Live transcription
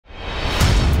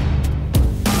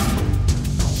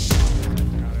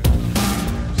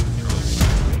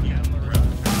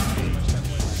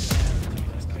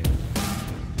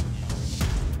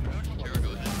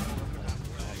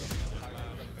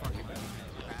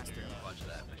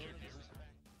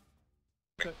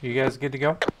You guys good to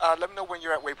go? Let me know when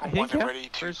you're at waypoint 1 and ready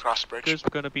to cross the bridge. Where's we're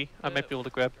gonna be? I might be able to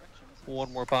grab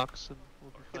one more box and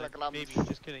we'll be fine. Maybe,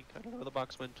 just kidding. I don't know where the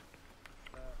box went.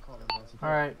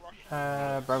 Alright,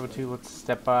 Bravo 2, let's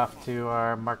step off to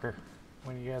our marker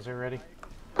when you guys are ready.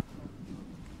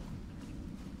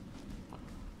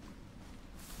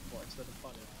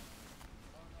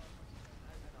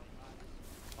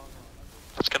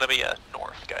 It's gonna be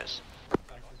north, guys.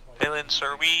 Phelan, so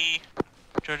are we,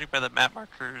 judging by the map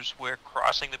markers, we're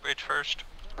crossing the bridge first?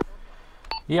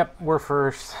 Yep, we're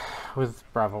first with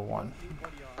Bravo 1.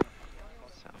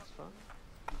 Sounds fun.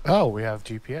 Oh, we have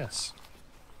GPS.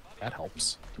 That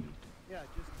helps.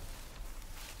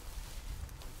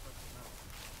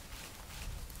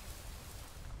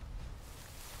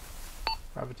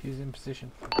 Bravo 2's in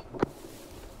position.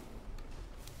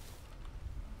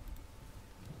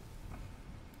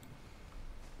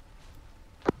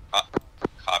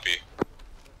 Copy.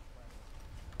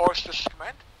 Horse, this is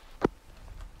command.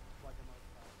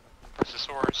 This is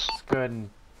Horus. Let's go ahead and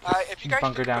if you guys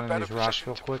bunker think of down a in better these rocks position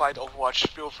real to quick. provide Overwatch,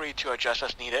 feel free to adjust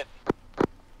as needed.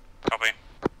 Copy.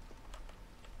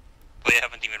 We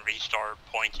haven't even reached our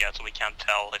point yet, so we can't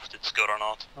tell if it's good or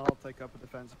not. I'll take up a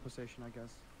defensive position, I guess.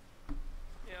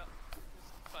 Yeah,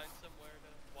 just find somewhere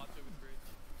to watch over the bridge.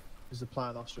 Is the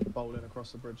plan us just bowl in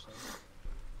across the bridge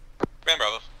then? Command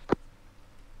Bravo.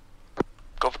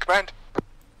 Go for command.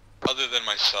 Other than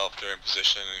myself, they're in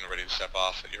position and ready to step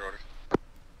off at your order.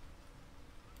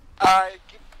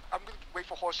 I'm going to wait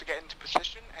for Horse to get into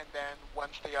position, and then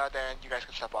once they are, then you guys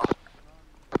can step off.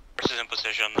 Horse is in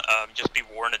position. Just be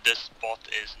warned that this spot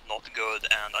is not good,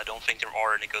 and I don't think there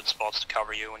are any good spots to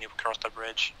cover you when you cross that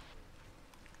bridge.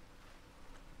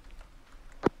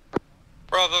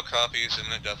 Bravo copies,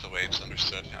 imminent death awaits,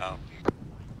 understood now.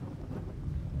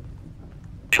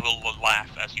 They will laugh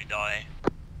as you die.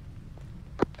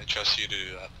 I trust you to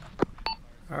do that.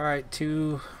 Alright,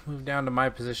 2, move down to my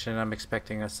position. I'm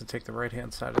expecting us to take the right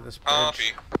hand side of this bridge. Copy.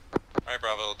 Alright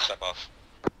Bravo, let's step off.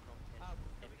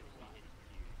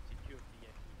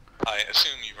 I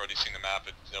assume you've already seen the map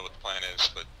and know what the plan is,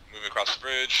 but move across the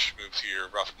bridge, move to your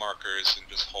rough markers, and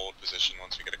just hold position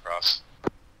once we get across.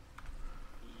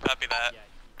 Copy that.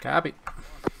 Copy.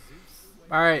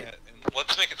 Alright. Yeah, and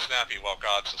let's make it snappy while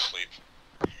God's asleep.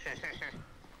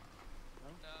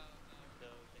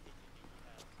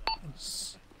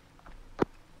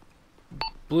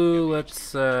 Blue,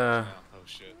 let's Oh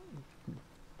shit.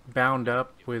 bound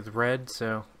up with red,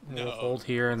 so we'll No. hold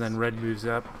here and then red moves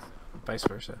up, vice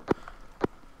versa.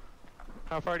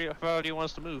 How far do you want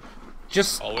us to move?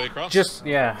 Just, All the way across?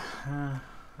 yeah.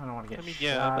 I don't want to get I mean, shot.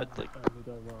 yeah, but like,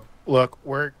 Look,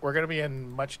 we're gonna be in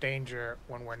much danger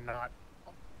when we're not.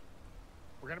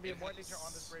 We're gonna be in more danger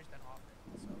on this bridge than off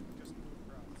it. So just move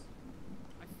across.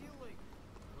 I feel like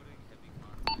putting heavy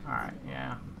contact Alright,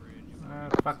 yeah. on the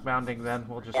bridge. Fuck bounding then,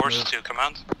 we'll just Horse move. 2,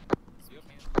 command.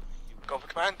 Go for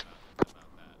command.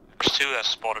 Horse 2 has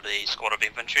spotted a squad of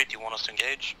infantry. Do you want us to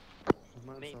engage?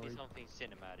 Maybe something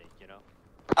cinematic, you know?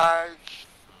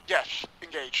 Yes,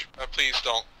 engage. Please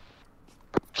don't.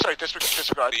 Sorry,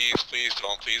 disregard. Please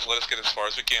don't. Please let us get as far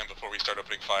as we can before we start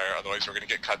opening fire, otherwise we're gonna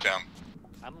get cut down.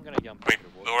 I'm gonna jump Wait, into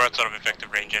the water. we're outside of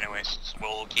effective range anyways, so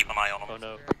we'll keep an eye on Oh them.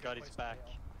 no, God is back.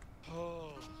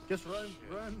 Oh. Just run,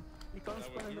 run! You can't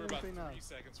spend anything now.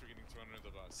 Seconds for getting thrown under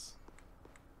the bus.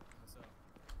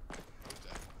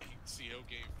 CO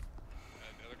gave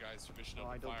the other guys permission to Oh,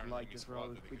 I open fire don't on like enemy this squad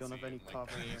road. that they We can don't have see, any and,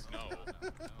 cover here. please, no.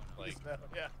 Like,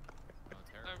 Yeah. Oh,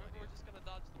 terrible. We're just gonna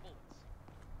dodge the bullets.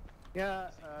 Yeah,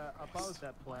 about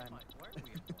that plan.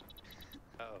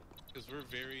 Oh. because we're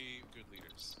very good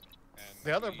leaders. And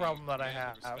The other we problem that I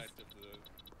command the have- respect of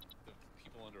the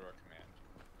people under our command.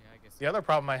 Yeah, I guess. The other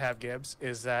problem I have, Gibbs,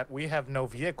 is that we have no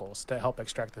vehicles to help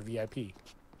extract the VIP.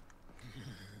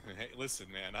 Hey, listen,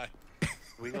 man,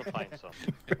 We will find some.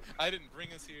 I didn't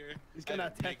bring us here. He's I gonna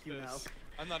didn't attack make you this.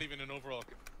 now. I'm not even an overall.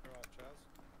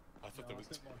 I thought that was.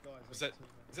 Is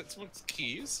that someone's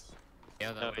keys? Yeah,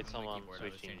 No, that it's wasn't my someone keyboard, I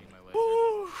was switching. changing my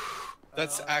laser.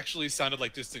 That's actually sounded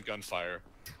like distant gunfire.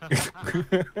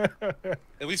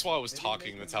 At least while I was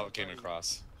talking, that's how it came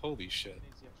across. Holy shit.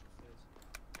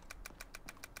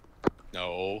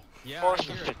 No. Yeah, I Horse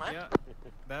hear is it. mine.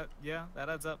 Yeah, that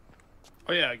adds up.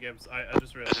 Oh yeah, Gibbs, I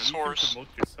just realized This is you can Horse. promote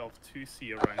yourself to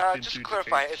see a rank. Just to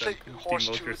clarify, is it Horse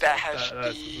 2 that has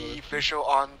the visual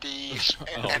on the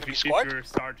enemy squad? If you're a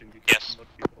sergeant, you can Yes.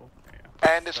 promote people. Yeah.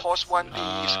 And is Horse 1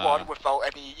 the squad without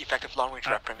any effective long-range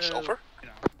weapons? Over? You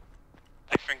know,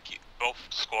 I think both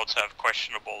squads have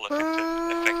questionable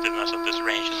effectiveness at this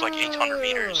range. It's like 800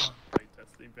 meters. right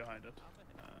testing behind it.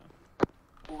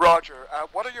 Roger.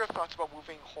 What are your thoughts about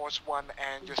moving Horse 1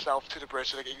 and yourself to the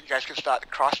bridge so that you guys can start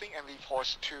crossing and leave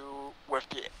Horse 2 with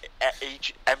the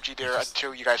MG there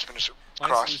until you guys finish My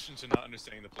cross? solution to not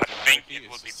understanding the I political think it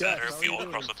would be better if we all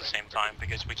cross at the same time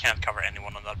because we can't cover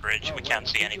anyone on that bridge. We can't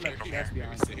see anything from here.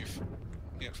 safe.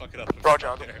 Can't fuck it up.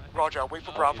 Roger. Roger. Wait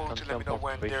for Bravo to let me know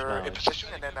when they're in position,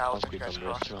 and then I'll send you guys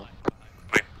across.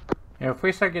 Yeah, if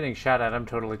we start getting shot at, I'm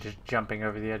totally just jumping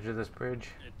over the edge of this bridge.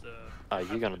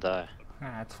 You're gonna die.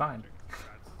 Ah, it's fine.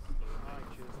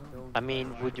 I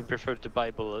mean, would you prefer to buy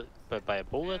a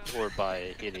bullet or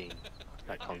by hitting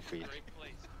that concrete?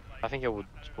 I think I would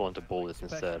want a bullet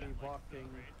instead. Walking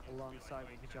alongside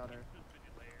with each other.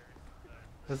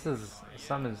 This is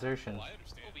some insertion.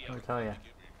 Let me tell you.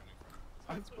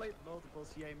 I've played multiple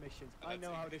CA missions. I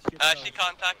know how this shit goes. Actually,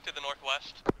 contact to the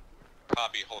northwest.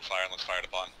 Copy, hold fire unless fired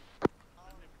upon.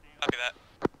 Copy that.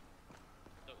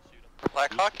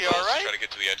 Blackhawk, you We'll also alright? try to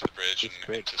get to the edge of the bridge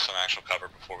and into some actual cover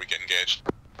before we get engaged.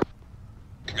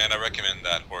 Command, I recommend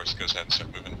that Horse goes ahead and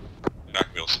start moving. You're not going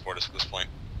to be able to support us at this point.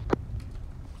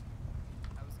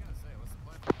 I was gonna say, what's the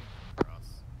point of getting across?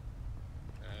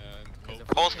 And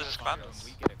Horse, this is command.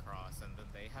 We get across, and then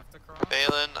they have to cross.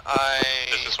 Balin,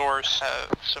 This is Horse. have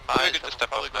some We're eyes good to that step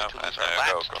we're off probably now going to as lose I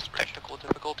our go lack across the bridge. technical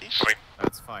difficulties. Wait,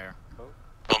 That's fire.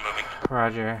 still moving.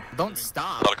 Roger. Don't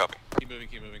stop. Not a copy. keep moving,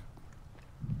 keep moving.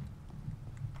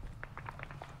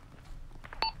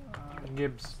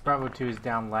 Gibbs, Bravo 2 is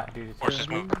down lat due to Horses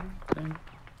move.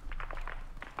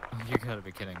 You gotta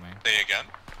be kidding me. Say again.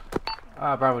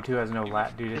 Bravo 2 has no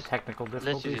lat due to technical Let's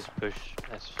difficulties. just push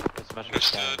as much as we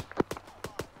can. Understood.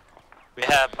 We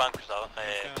have bunkers out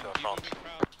to our front.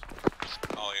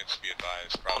 All units be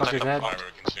advised. Bravo Fuckers check head. fire,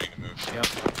 we're continuing to move. Yep.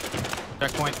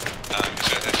 Checkpoint. You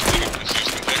said that's Zeus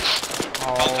context.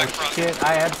 Oh Contact front. shit,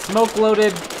 I had smoke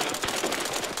loaded!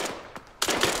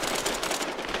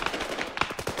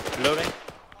 Loading.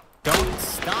 Don't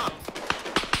stop.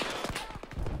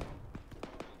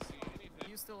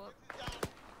 You still up?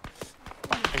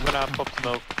 I'm gonna pop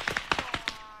smoke.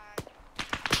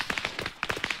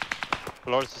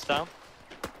 Flores is down.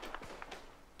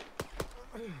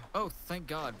 Oh, thank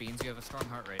God, Beans, you have a strong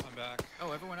heart rate. I'm back.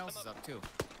 Oh, everyone else is up too.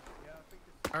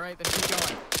 Alright, then keep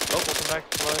going. Oh, welcome back,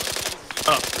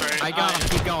 Flores. I got him,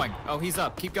 keep going. Oh, he's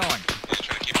up, keep going. Yeah,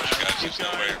 trying to keep pushing guys. There's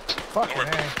nowhere. Fucking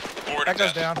Nowhere A. forward That to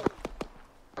goes death. down.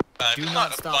 If Do it's not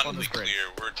not stop on abundantly this bridge. clear,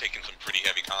 we're taking some pretty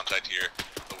heavy contact here,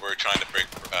 but we're trying to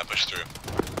push through.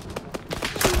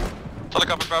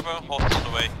 Helicopter Bravo, Horse on the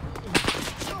way.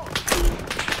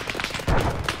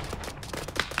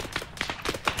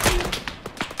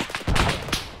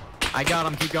 I got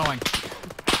him, keep going.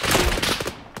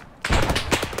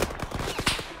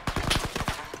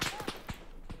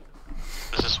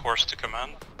 This is Horse to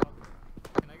command.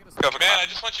 Go, man, I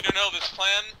just want you to know this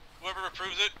plan, whoever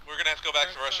approves it, we're gonna have to go back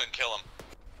to Russia and kill him.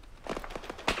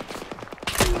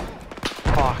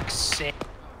 Fuck's sake.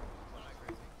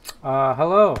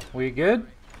 Hello, we good?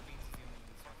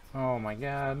 Oh my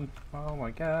god, oh my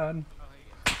god.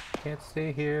 Can't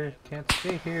stay here, can't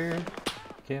stay here,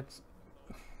 can't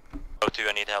O2,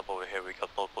 I need help over here. We got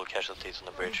multiple casualties on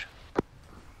the bridge.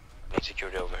 Need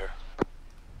security over here.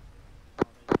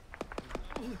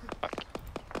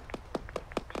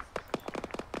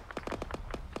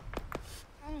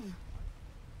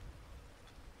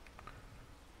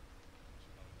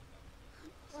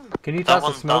 Can you That toss the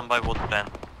one's smoke? down by water plant.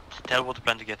 Tell water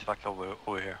plant to get back over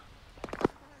here.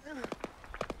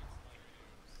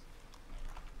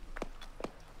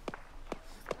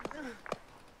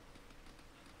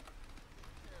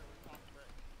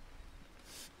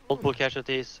 Multiple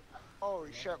casualties.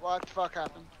 Holy shit, what the fuck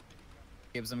happened?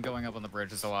 Gibbs, I'm going up on the bridge.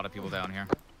 There's a lot of people down here.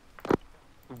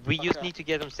 We just need to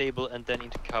get them stable and then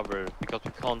into cover because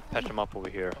we can't patch them up over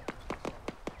here.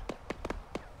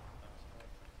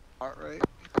 Alright.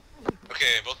 Okay,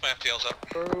 both my FTLs up.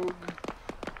 Rogue.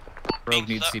 Rogue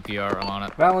needs CPR, I'm on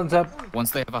it. Valens up.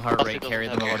 Once they have a heart rate, carry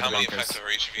them Okay, over to how many bunkers. effective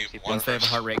are each of you? Once they have a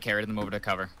heart rate, carry them over to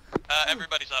cover.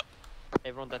 Everybody's up.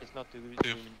 Everyone that is not doing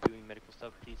medical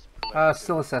stuff, please. provide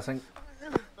Still assessing.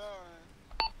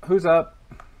 Who's up?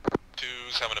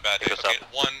 Two's having a bad day. Who's Okay,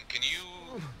 up? one, can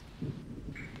you...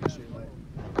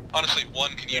 Honestly,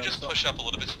 one, can you just push up a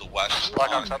little bit to the west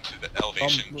to the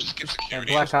elevation? Just get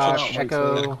security. Blackhawk, Just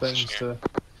Echo.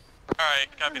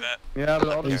 Alright, copy that. Yeah, but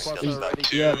all these Two, spots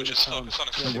are already just focus on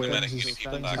extending the medic, getting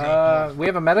people back. We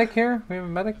have a medic here? We have a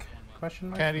medic? Question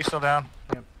mark? Kennedy's still down.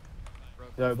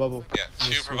 Yo, Bubble. Yeah,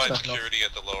 two provide security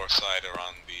at the lower side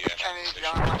around the Kennedy, station.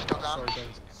 John, still down.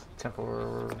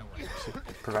 Temple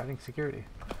providing security.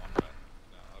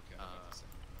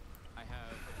 I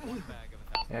have one bag of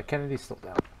 1,000. Yeah, Kennedy's still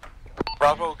down.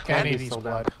 Bravo, Kennedy Kennedy's needs still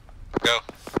blood. down. Go.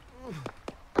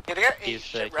 Can you get a Is,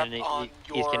 shit rep Kennedy- on is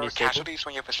your Kennedy stable? casualties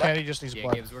when you're percent? Kennedy just needs Yeah,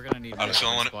 blood. Gibbs, we're gonna need I'm medical still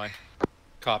on it. supply.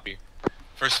 Copy.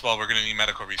 First of all, we're gonna need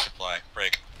medical resupply.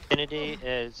 Break. Kennedy,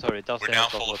 sorry, does We're they now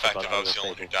have full blood effective. about I was other the only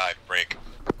one who stable? died. Break.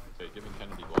 Okay, giving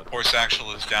Kennedy blood. Horse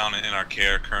Actual is down in our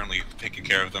care, currently taking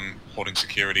care of them, holding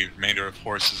security. Remainder of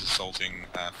Horse is assaulting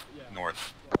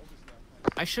north.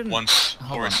 I shouldn't. Once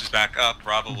Hold Horse on. is back up,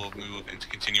 Bravo will move and to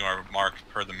continue our mark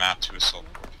per the map to assault.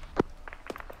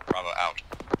 Bravo out.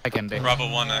 I can do. Bravo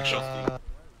 1 Actual.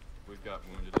 We've got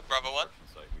wounded at Bravo 1?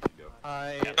 the site. We should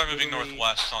go. Start moving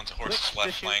northwest onto Horse's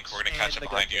left flank. We're gonna catch up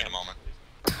behind you in a moment.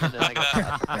 And then I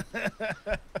got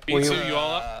B2, you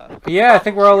all up? Yeah, I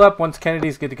think we're all up once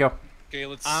Kennedy's good to go. Okay,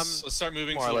 let's start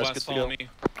moving more to or the less west. good to Follow go. me.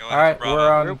 Go All right, after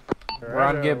Bravo. we're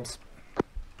on Gibbs.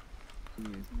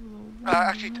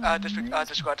 Actually,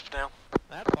 disregard for now.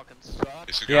 That fucking sucked.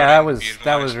 Disregarding, Yeah, that was- be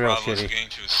that was advised, real Bravo is shitty. going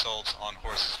to assault on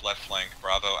Horse's left flank.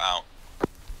 Bravo out.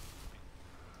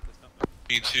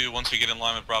 B2, once we get in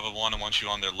line with Bravo 1 and once you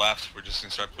on their left, we're just going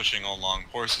to start pushing along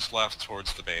Horse's left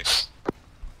towards the base.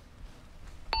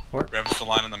 Wherever's the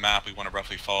line on the map, we want to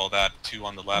roughly follow that. 2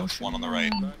 on the left, 1 on the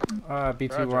right.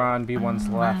 B2, we're on B1's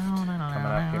left, coming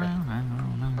up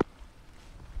here.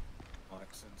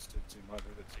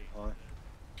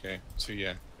 Okay, so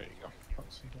yeah, there you go.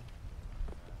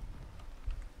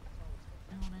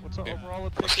 What's the Okay. overall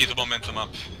Let's objective? keep the momentum up.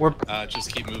 We're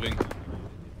Just keep moving.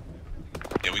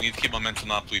 Yeah, we need to keep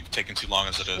momentum up. We've taken too long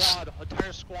as it is. Squad,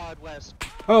 entire squad west.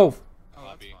 oh,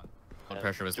 Blood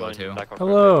pressure was low Join too. back on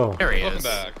hello. There he Welcome is.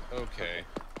 back. Okay.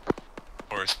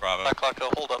 Horse, Bravo. Clock,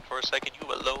 hold up for a second. You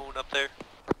alone up there?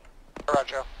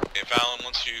 Roger. Okay, Fallon,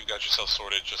 once you got yourself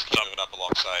sorted, just keep moving up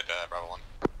alongside Bravo 1.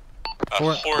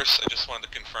 Hor- Horse, I just wanted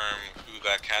to confirm who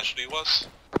that casualty was.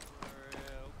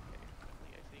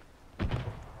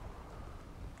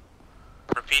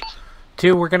 Repeat.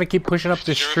 2, we're gonna keep pushing up the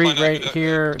Did you ever street find out right who that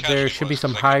here. casualty There should be was?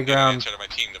 some 'Cause I high couldn't get an ground, answer to my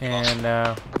team to cross.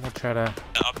 and we'll try to...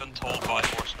 I've been told by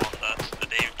Horse 1 that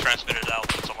they transmitted out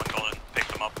that someone called and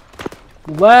picked them up.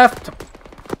 Left!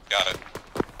 Got it.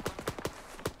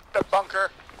 The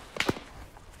bunker.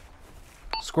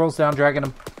 Squirrel's down, dragging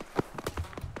him.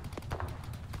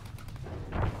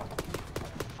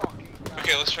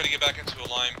 Okay, let's try to get back into a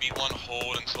line. B1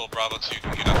 hold until Bravo 2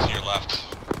 can get up to your left.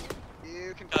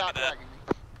 You can Copy stop that. dragging me.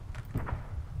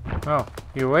 Oh,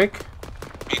 you awake?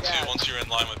 B2, Yeah. once you're in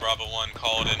line with Bravo 1,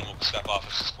 call it in. We'll step off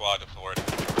as a squad forward.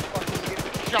 Fucking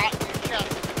get shot in the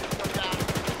chest. Go down.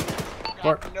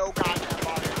 What? Got no goddamn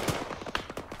body.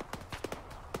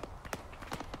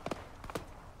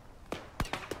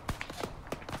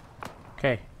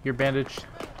 Okay, you're bandaged.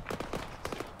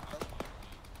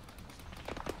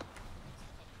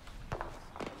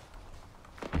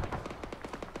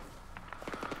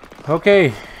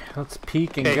 Okay, let's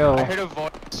peek and go. I heard a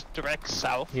voice direct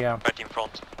south. Yeah, Right in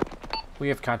front. we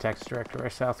have contacts direct to our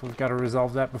south. We've got to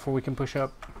resolve that before we can push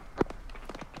up.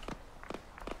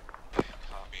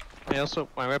 Copy.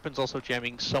 My weapon's also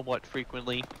jamming somewhat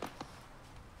frequently.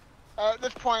 At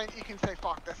this point, you can say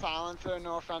fuck the silencer,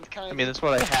 no offense, Kennedy. I mean, that's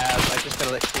what I have. I just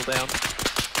gotta let it cool down.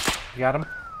 You got him?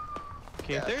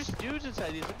 Okay, Yes. if there's dudes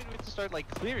inside these, I mean, we have to start like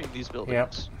clearing these buildings.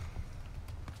 Yep.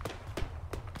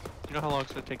 You know how long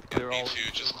it's gonna take to clear all of B2,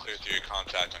 these just clear buildings? through your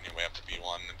contact on your way up to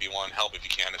B1. B1, help if you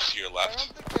can, it's to your I left.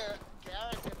 don't think they're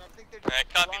garrison, I think they're just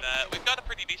Alright, copy running that. in. We've got a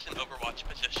pretty decent Overwatch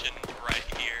position right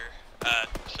here.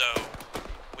 So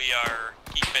we are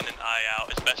keeping an eye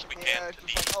out as best we Yeah, can to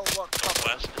just the like, oh look, cover.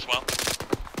 northwest as well.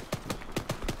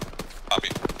 Copy.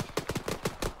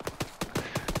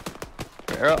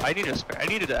 Barrel? I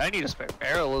need a spare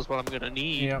barrel is what I'm gonna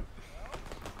need. Yep.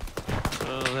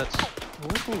 Oh, that's.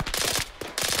 Ooh.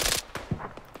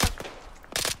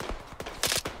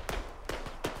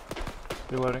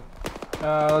 Reloading.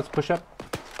 Let's push up.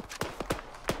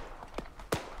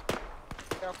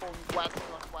 Careful, west,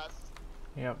 northwest.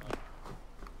 Yep.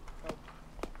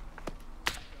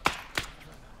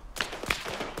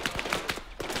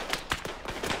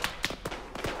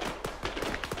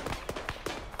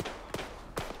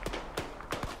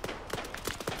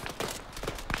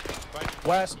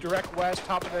 West, direct west,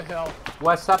 top of the hill.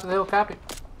 West, top of the hill, copy.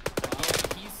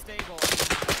 He's stable.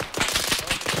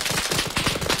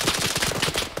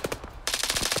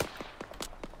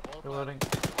 Reloading.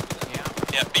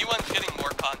 Yeah, B1's getting more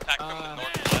contact from the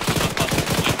northwest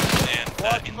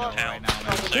and in the town. Right now,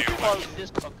 man. So you're Close.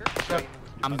 This bunker. Yep.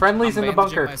 I'm Friendly's in the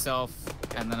bandaging bunker. myself,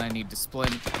 and then I need to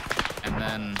splint, and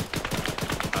then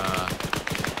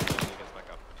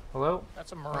Hello?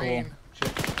 That's a marine. Shit.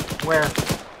 Where?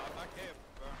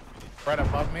 Right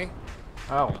above me.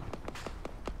 Oh.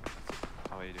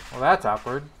 How are you doing? Well, that's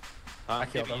awkward. Huh? I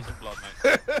killed him.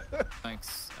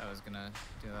 Thanks. I was gonna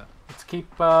do that. Let's keep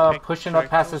pushing up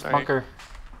past this bunker.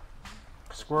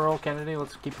 Squirrel, Kennedy,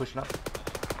 let's keep pushing up.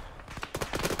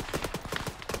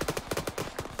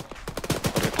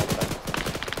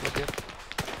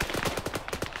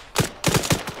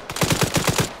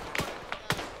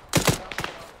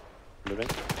 Moving.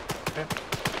 Okay.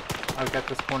 I've got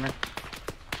this corner.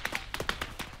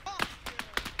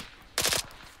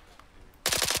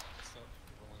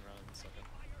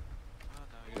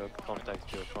 Your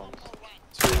contact, your comms.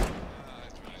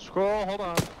 Scroll, hold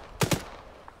on.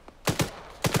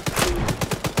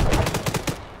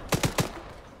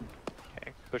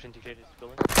 Okay, push into Katie's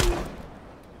building.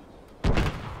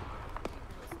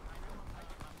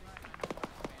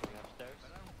 Upstairs.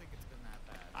 I don't think it's been that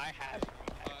bad. I have.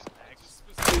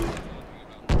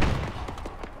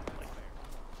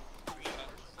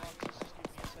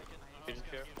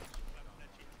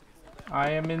 I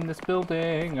am in this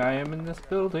building. I am in this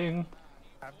building.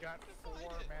 I've got 4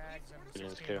 mags and It's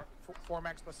 16. clear. 4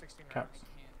 mags plus 16 Okay. rounds.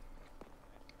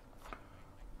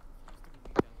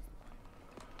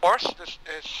 Horse, this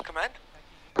is command.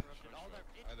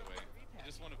 Either way, I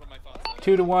just want to put my thoughts on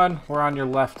 2 to 1. We're on your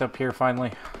left up here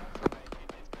finally.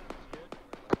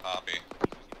 Copy.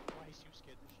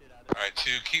 Alright,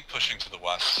 2, keep pushing to the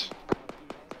west.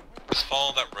 Just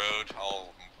follow that road,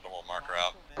 I'll put a little marker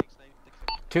out.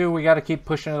 2, we gotta keep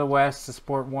pushing to the west to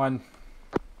support 1.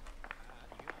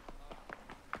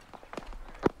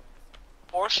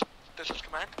 Horse, this is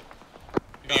command.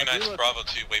 Unites Bravo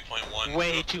 2, waypoint 1.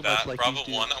 way move too to that. much like Bravo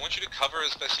these 1, dudes. I want you to cover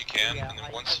as best you can, and then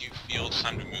once you feel it's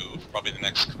time to move, probably the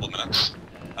next couple of minutes,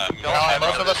 move on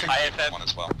most of us IFF 1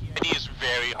 as well. It is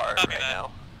very hard right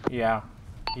now. Yeah.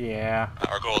 Yeah.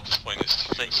 Our goal at this point is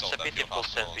to It's solve a that bit field difficult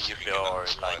to hospital, so you we can feel get or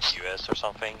that like supplies. US or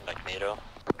something, like NATO.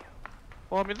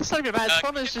 Well, I mean, this not even bad. The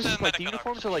problem is get just the like the medic on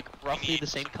uniforms our- are like we roughly need the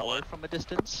same support. color from a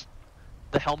distance.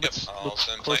 The helmets I'll look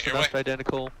send close Tight your enough way.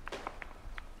 identical.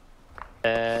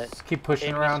 Let's keep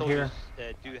pushing around here.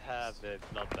 Do have a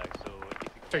blood bag, so if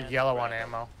you They're can yellow on grab-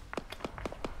 ammo.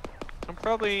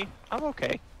 I'm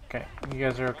okay. Okay. You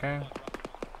guys are okay?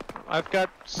 I've got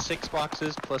 6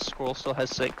 boxes plus Squirrel still has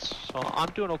 6, so I'm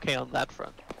doing okay on that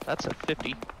front. That's a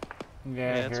 50.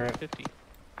 Yeah, I that's hear a it. 50.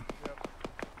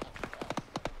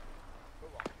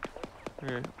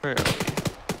 Where are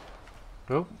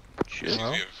we? Oh. Shit. Seems to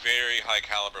be a very high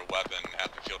caliber weapon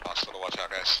at the field hospital, watch out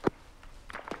guys.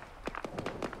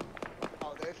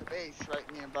 Oh, there's a base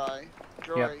right nearby.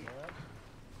 Joy.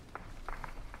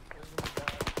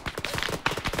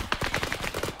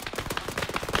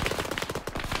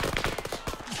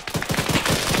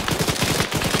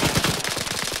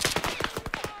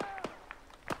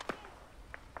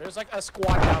 There's like a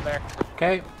squad down there.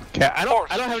 Okay. Okay, I don't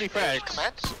have any frags.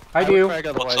 Command. I would do. frag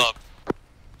What's otherwise. up?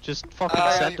 Just fucking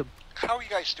send them. How are you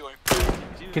guys doing?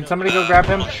 Can somebody go grab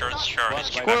him? Sure, it's Squirrel,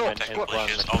 technically squirrel.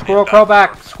 is. I'll be Squirrel, back crawl for-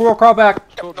 back. Squirrel, crawl back.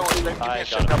 Yep, no worries, then give me I a got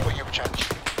shot it. up when you have a chance.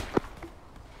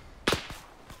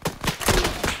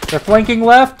 They're flanking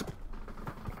left.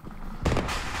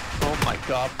 Oh my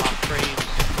god, my frames.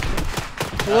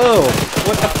 Whoa.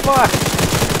 What the fuck?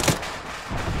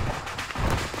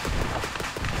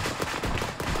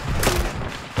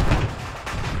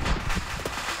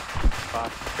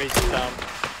 Crazy's down.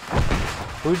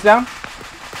 Who's down?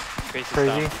 Crazy's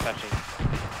Crazy. down. Patching.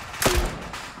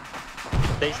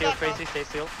 Stay still, Crazy, stay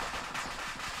still.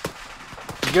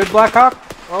 You good, Blackhawk?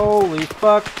 Holy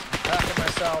fuck. Back to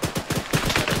myself.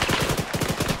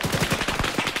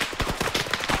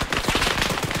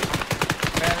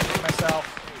 Managing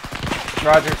myself.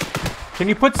 Roger. Can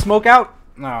you put smoke out?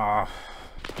 Aw.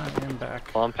 I am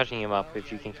back. Well, I'm patching him up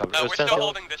if you can cover. We're Stand still still.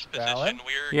 holding this position. Valid.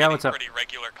 We're Yeah, getting what's up? pretty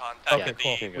regular contact Okay, at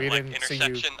cool. the We like, didn't see you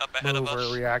intersection up ahead of move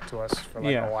us. or react to us for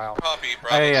like Yeah. a while. Copy,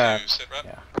 Bravo 2, sit rep.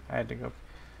 Yeah, I had to go.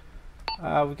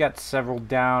 We got several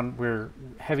down. We're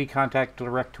heavy contact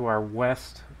direct to our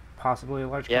west. Possibly a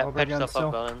large Yeah, caliber patch gun yourself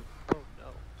up, still. Alan. Oh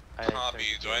no. Copy,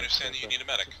 do I understand that you need a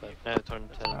medic? Turn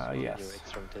to Yes. your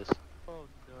extremities. Oh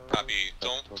no. Copy,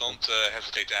 don't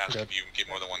hesitate to ask Good. if you can get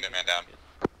more than one man down.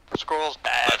 Squirrel's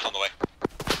bad. That's on the way.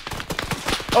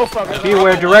 Oh fuck. Be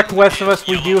aware, direct west of us,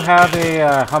 we do have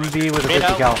a Humvee with a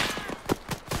 50 cal.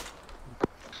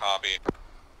 Copy.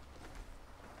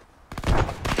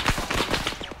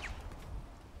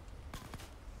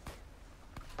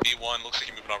 B1 looks like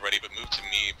you're moving already, but move to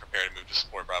me, prepare to move to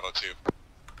support Bravo 2.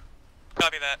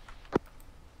 Copy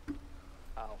that.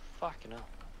 Oh, fucking hell.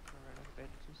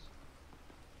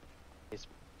 It's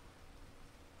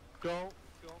Don't go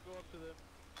up to them.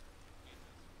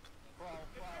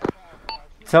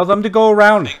 Tell them to go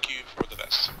around. Thank you for the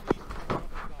best.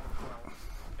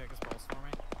 Take his pulse for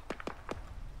me.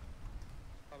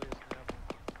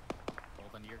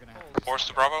 Horse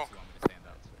to Bravo.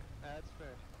 That's fair.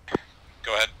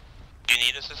 Go ahead. Do you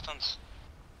need assistance?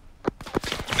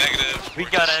 Negative. We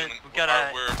got a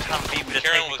Humvee with a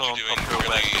technical on control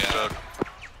west road.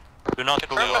 Do not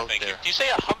go out Thank you. there. Do you say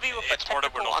a Humvee with a technical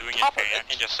we're not on doing top of anything. I it?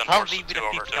 can just send Humvee horses with a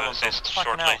over people to on assist fucking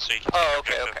shortly hell. so you can Oh,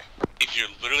 okay, okay. If you're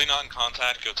literally not in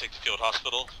contact, go take the field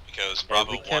hospital because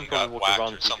Bravo we 1 can got probably walk whacked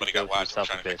around or somebody got whacked. We're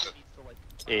trying to fix it.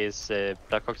 Is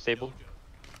Blackhawk stable?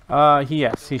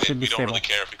 Yes, he should be We don't stable. really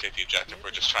care if we take the objective. We're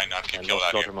just trying not to get And killed no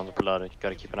out slaughter here. on the Polar. You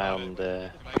gotta keep an eye on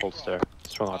the holster.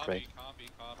 Strong heart rate.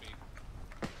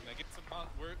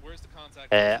 Where's the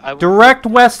contact? I will- Direct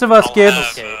west of us,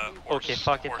 Gibbs. Okay,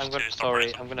 fuck it. I'm gonna.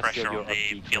 Sorry, I'm gonna steal your on the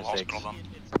upbeat field for 6. hospital then.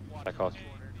 Blackhawk.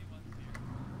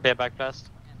 Clear back fast.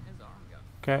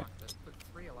 Okay. Just put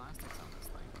 3 elastics on this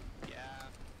thing. Yeah.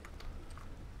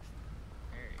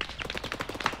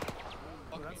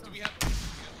 Do we have any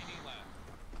left?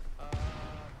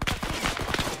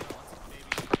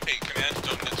 Hey, command, do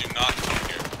not come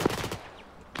here.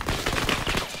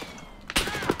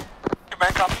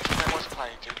 Command copy. Command was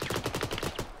applying to.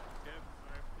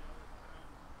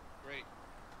 Great.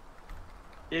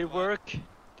 Did it work?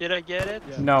 Did I get it?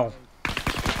 No.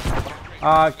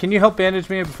 Can you help bandage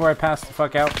me before I pass the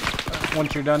fuck out?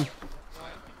 Once you're done.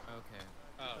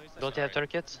 Don't you have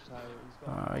tourniquets?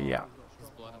 Yeah. His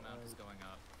blood amount is going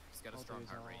up. He's got a strong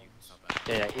heart rate. You can stop that.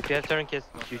 Yeah, if you have tourniquets,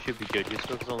 you should be good. Just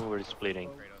focus on where it's bleeding.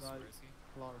 Kratos, where is he?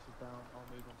 Polaris is down. I'll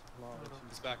move on to Polaris.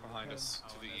 He's back behind us Oh,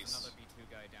 to the there's east. another B2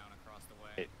 guy down across the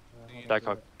way.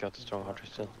 Blackhawk got the strong heart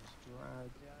rate still.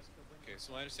 Okay,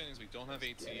 so my understanding is we don't have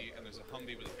AT and there's a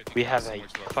Humvee with a 50 We have somewhere a.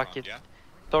 to our Fuck front, it. yeah?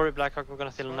 Sorry, Blackhawk, we're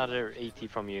gonna steal another AT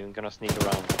from you. I'm gonna sneak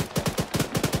around.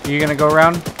 You gonna go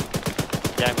around?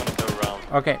 Yeah, I'm gonna go around.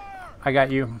 Okay, I got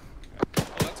you. Oh,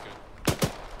 that's good.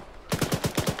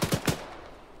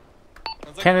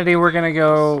 Kennedy, we're gonna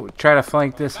go try to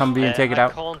flank this Humvee and take it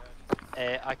out.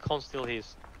 I can't steal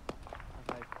his.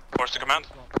 Horse to command.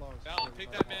 Val,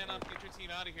 pick that man up, get your team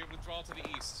out of here, withdraw to the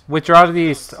east. Withdraw to the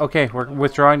east. Okay, we're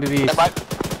withdrawing to the east.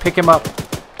 Pick him up.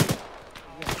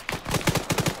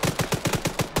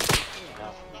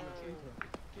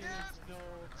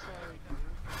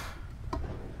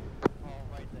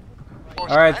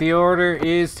 Alright, the order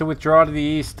is to withdraw to the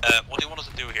east. What do you want us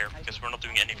to do here? Because we're not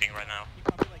doing anything right now.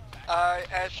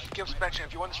 As Gibbs mentioned,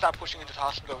 if you want to start pushing into the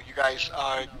hospital, you guys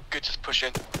are good to push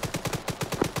in.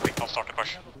 I'll start the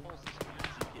push.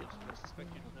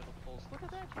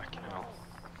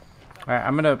 Alright,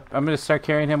 I'm gonna start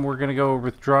carrying him. We're gonna go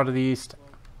withdraw to the east.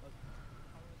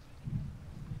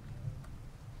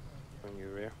 On your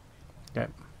rear. Okay.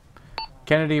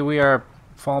 Kennedy, we are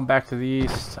falling back to the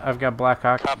east. I've got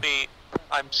Blackhawk. Copy.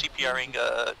 I'm CPRing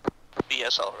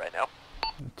BSL right now.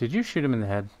 Did you shoot him in the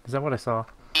head? Is that what I saw?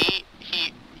 He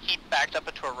backed up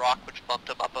into a rock which bumped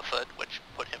him up a foot, which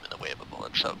put him in the way of a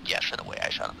bullet. So yes, in a way, I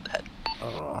shot him in the head.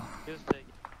 Oh.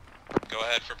 Go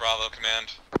ahead for Bravo, command.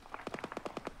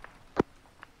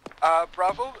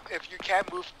 Bravo, if you can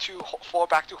move to fall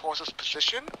back to horse's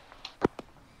position.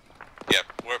 Yep,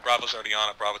 Bravo's already on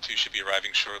it. Bravo 2 should be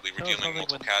arriving shortly. We're dealing with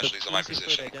multiple casualties on my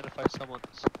position. Identify someone's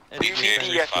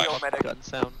gun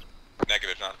sound.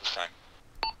 Negative, not at this time.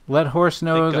 Let Horse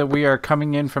know that we are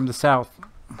coming in from the south.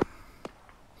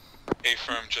 A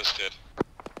firm just did.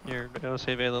 Here, I'll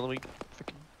save a little. We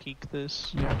fucking peek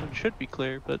this. Yeah. It should be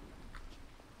clear, but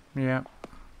Yeah.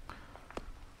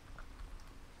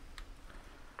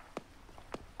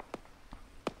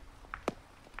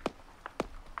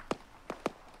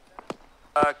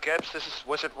 Gibbs, this is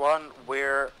Wizard 1.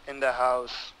 We're in the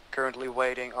house, currently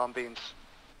waiting on beams.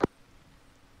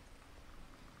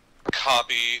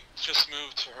 Copy. Just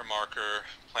move to her marker.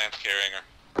 Plant's carrying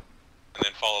her. And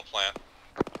then follow plant.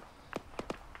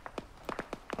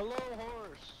 hello,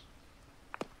 horse.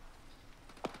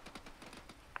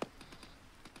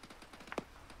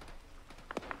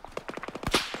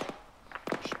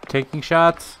 Taking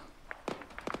shots.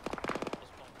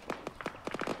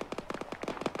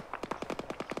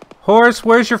 Horse,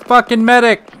 where's your fucking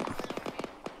medic?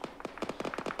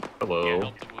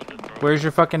 Hello. Where's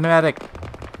your fucking medic?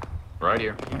 Right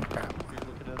here.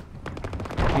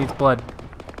 Needs blood.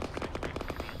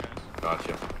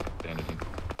 Gotcha. Bandaging.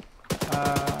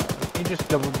 Can you just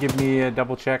give me a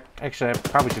double check? Actually, I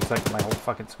probably should cycle my whole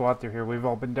fucking squad through here. We've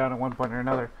all been down at one point or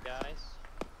another.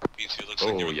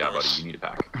 Oh yeah, buddy, you need a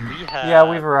pack. Yeah,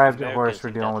 we've arrived at Horse.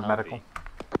 We're dealing with medical.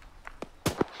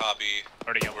 Copy.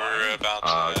 We're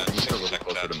about to 6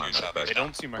 seconds out to your southeast. They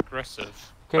don't seem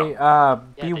aggressive. Okay,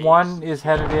 B1 is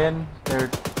headed in. They're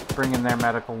bringing their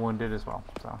medical wounded as well.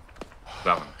 So.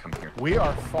 That one, come here. We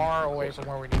are far away from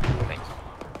where we need to be.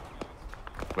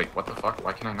 Wait, what the fuck?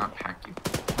 Why can I not pack you?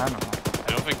 I don't know.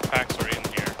 I don't think packs are in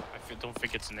here. Don't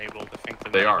think it's enabled. I think the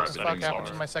They are. What the fuck settings happened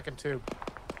are. to my second tube?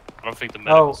 I don't think the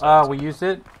medical Oh, we used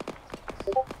it?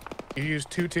 You used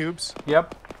 2 tubes?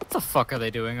 Yep. What the fuck are they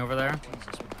doing over there?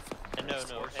 No,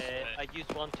 I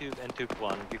used 1 tube and took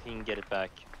 1. You can get it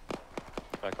back.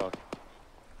 Back off.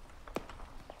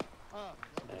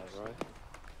 Right.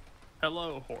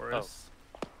 Hello, Horace.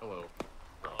 Hello.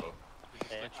 Bravo. It's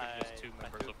literally just 2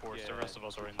 members of Force. The rest of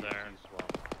us are in there.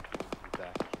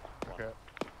 Okay.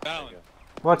 Alan,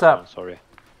 What's up? Sorry.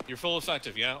 you're full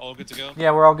effective, yeah? All good to go?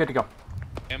 Yeah, we're all good to go.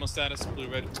 Ammo status, blue,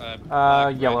 red, black, yellow.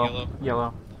 red, yellow.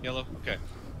 Yellow. Yellow? Okay.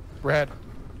 Red.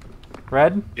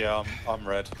 Red? Yeah, I'm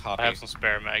red. Copy. I have some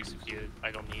spare mags if you.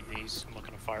 I don't need these. I'm not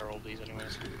gonna fire all these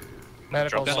anyways.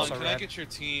 Medical's Devlin, also can I red. get your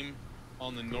team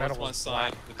on the Medical's northwest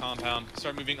side of the compound?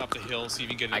 Start moving up the hill, see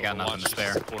if you can get I an got nothing overwatch to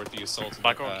spare. support the assault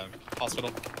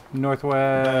hospital.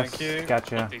 Northwest. Thank you.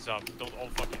 Gotcha. Put these up. Don't all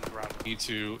fucking grab them.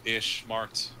 E2-ish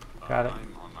marked. Got it.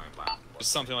 I'm on my lap.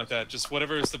 Just something like that. Just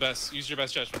whatever is the best. Use your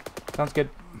best judgment. Sounds good.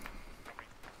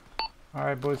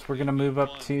 Alright, boys, we're gonna move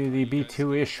up to the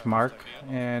B2-ish mark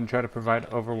and try to provide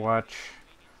overwatch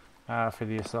for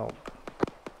the assault.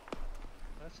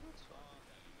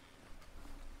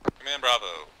 Command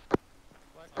Bravo.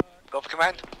 Go for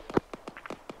command.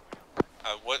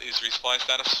 What is resupply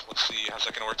status? How's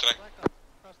that gonna work today?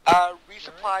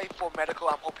 Resupply for medical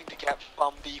I'm hoping to get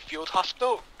from the field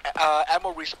hospital.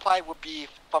 Ammo resupply would be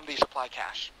from the supply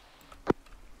cache.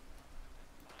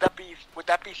 Would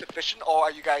that be sufficient, or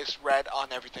are you guys red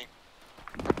on everything?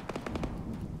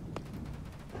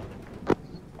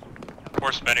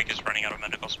 Force medic is running out of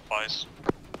medical supplies.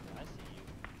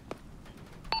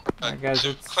 Guys,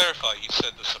 to clarify, you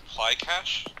said the supply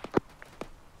cache?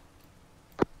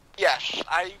 Yes,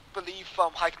 I believe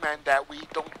from High Command that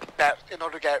that in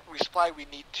order to get resupply, we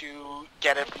need to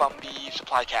get it from the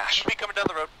supply cache. Should be coming down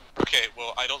the road. Okay,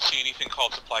 well, I don't see anything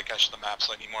called supply cache on the map,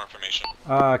 so I need more information.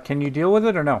 can you deal with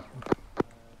it or no?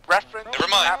 Reference. Never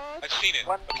mind, I've seen it.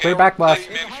 Okay. Clear backblast.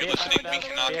 Man, if you're listening, we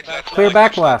cannot get that Clear supply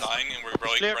cache backblast. dying, and we're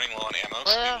running low on ammo,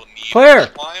 so we will need Clear.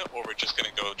 supply, or we're just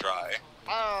gonna go dry.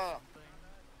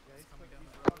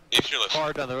 If you're listening.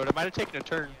 Far down the road. I might have taken a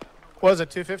turn. What was it,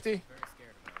 250?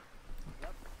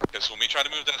 Because when we tried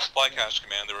to move that supply cache,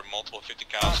 command, there were multiple 50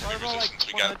 cals from the resistance.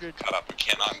 We got cut up. We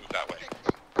cannot move that way.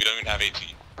 We don't even have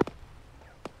AT.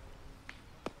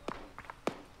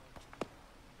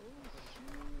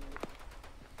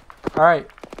 Alright.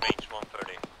 Range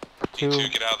 130.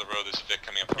 D2, get out of the road. There's a Vic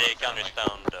coming up. They counter's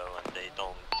down though, and they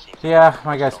don't seem to. Yeah,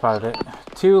 my guy spotted it.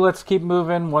 2, let's keep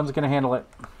moving. 1's gonna handle it.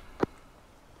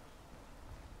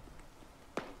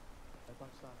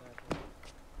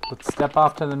 Let's step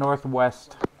off to the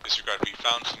northwest. Disregard, we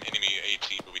found some enemy AT,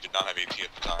 but we did not have AT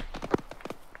at the time.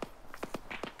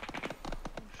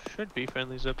 Should be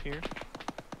friendlies up here.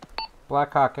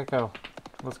 Blackhawk, Echo.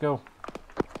 Let's go.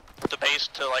 The base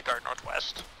to like our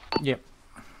northwest. Yep.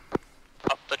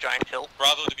 Up the giant hill.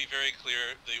 Bravo, to be very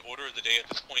clear, the order of the day at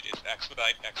this point is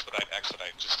expedite, expedite,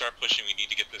 expedite. Just start pushing. We need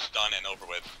to get this done and over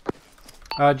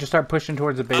with. Just start pushing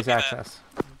towards the base access.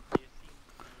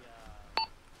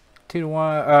 2 to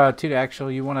 1, 2 to actual,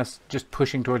 you want us just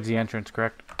pushing towards the entrance,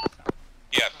 correct?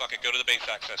 Yeah, fuck it, go to the base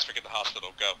access, forget the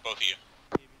hospital, go, both of you.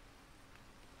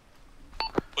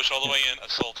 Push all the way in,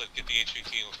 assault it, get the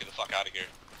HVT, and let's get the fuck out of here.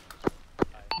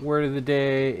 Word of the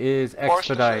day is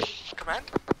expedite. Command?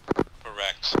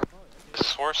 Correct. This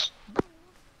is Horse?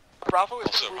 Bravo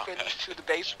is to move into the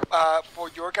base. For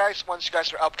your guys, once you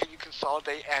guys are up, can you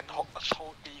consolidate and hold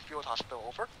the field hospital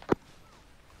over?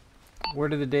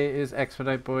 Word of the day is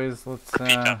expedite, boys. Let's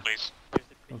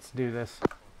let's do this.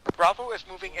 Bravo is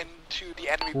moving into the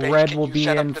enemy base. Red Can will you be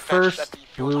set up in defenses first. at the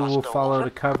field Blue will hospital? follow Over?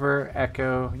 to cover.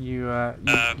 Echo,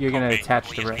 you're gonna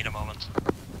attach to red. Need a moment.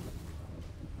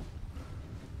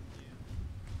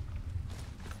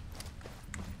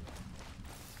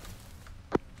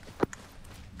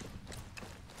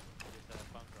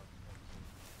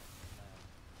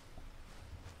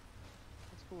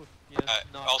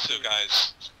 Also,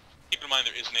 guys, keep in mind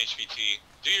there is an HVT.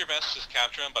 Do your best to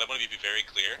capture him, but I want to be very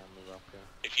clear.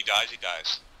 If he dies, he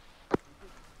dies.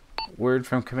 Word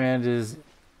from command is,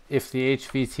 if the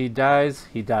HVT dies,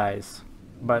 he dies.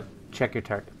 But check your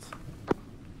targets.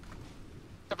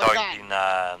 Dog in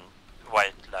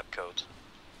white lab coat.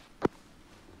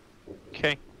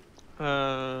 Okay.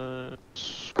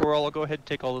 Squirrel, I'll go ahead and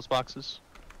take all those boxes.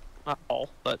 Not all,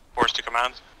 but... Force to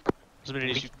command. As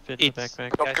many as you fit in the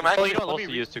backpack. Go command. Oh, you know, let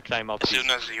me use to climb up. As soon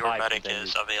as your medic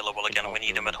is available again, we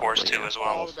need him at horse 2 as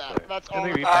well. That's all.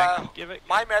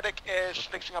 My medic is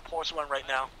fixing up horse 1 right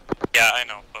now. Yeah, I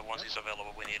know, but once he's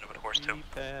available, we need him at horse 2.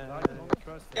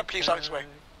 Yeah, please on his way.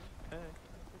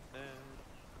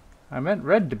 I meant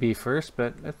red to be first,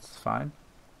 but it's fine.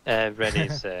 Red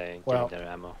is Well. getting their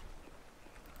ammo.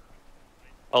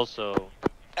 Also,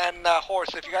 And horse,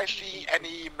 if you guys see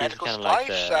any medical kinda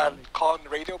like supplies, the, call on the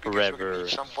radio because we're gonna forever need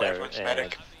some for everyone's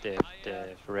medic.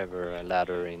 the forever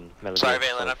ladder in Metal Sorry, Gear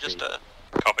Valen, I'm Solid just 3.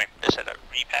 coping. Just had to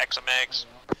repack some eggs.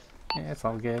 Yeah, it's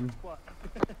all good.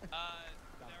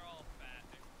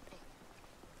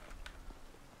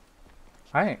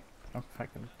 I'm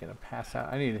fucking gonna pass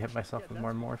out. I need to hit myself with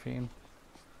more morphine.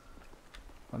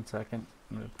 1 second.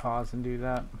 I'm gonna pause and do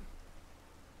that.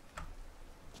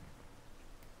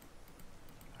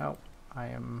 Oh, I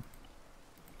am.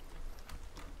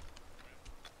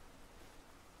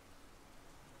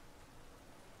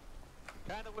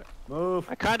 Move.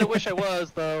 I kind of wish I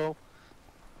was though.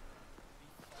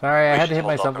 Sorry, I We had to should hit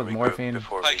hold myself off with and regroup morphine.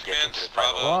 before Hi, we get Command, into the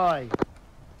final. Bravo. Why?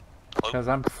 Because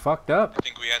I'm fucked up. I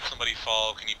think we had somebody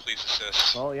fall. Can you please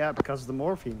assist? Oh yeah, because of the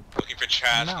morphine. Looking for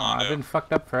Chaz No, Mondo. I've been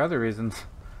fucked up for other reasons.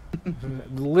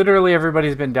 Literally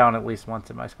everybody's been down at least once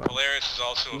in my squad. Polaris is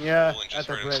also a Yeah, fool and at just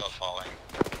the hurt himself bridge. falling.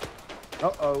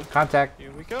 Uh-oh. Contact.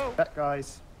 Here we go. That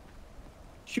guys.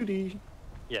 Shooty.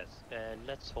 Yes,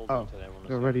 let's hold Oh, on to that one.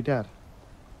 they're already dead.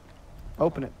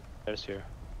 Open it. There's here.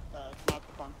 Not the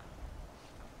bunk.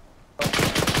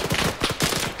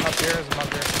 Upstairs, I'm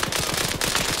up here.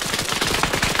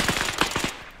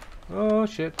 Oh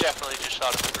shit. Definitely just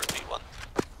shot him for V1.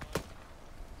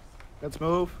 Let's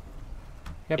move.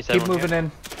 Yep, Is keep everyone moving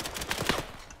in.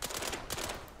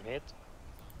 Hit.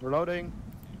 Reloading.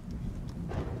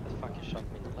 The fuck you shot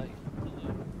me in the leg.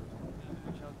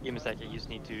 Give me a second, you just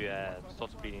need to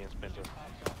stop speeding and sprinter.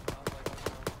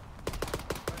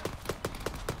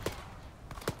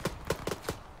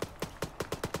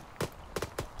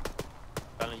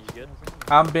 Alan, you good?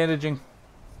 I'm bandaging.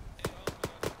 Okay,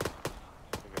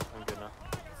 I'm good now.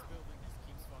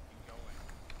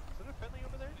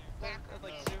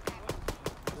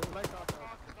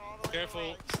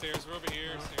 Careful, stairs are over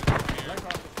here, stairs are over here.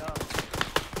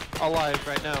 Alive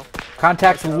right now.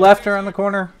 Contacts left around the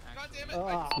corner.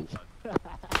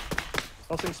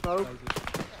 Also smoke.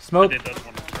 Smoke. I did that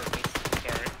one on purpose.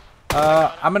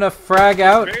 Sorry. I'm gonna frag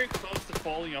out. Very close to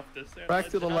falling off this there. Back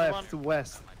to the left, to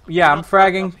west. Yeah, I'm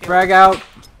fragging. Frag out.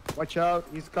 Watch out,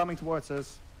 he's coming towards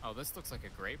us. Oh, this looks like a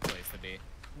great place to be. You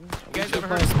guys ever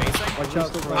heard of spacing? Watch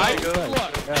out. Look,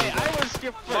 hey, I was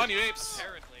your Come on, you apes!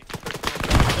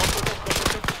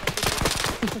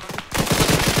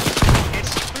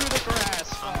 It's through the grass.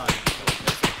 I'm not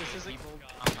this isn't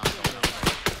I'm not going up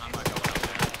there. I'm not going up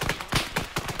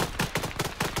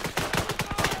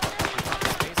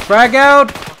there. Frag out.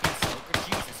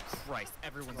 Jesus Christ,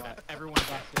 everyone's at every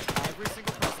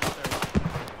single person there.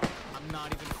 I'm not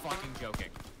even fucking joking.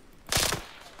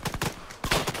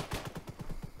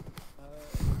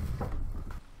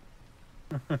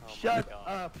 Shut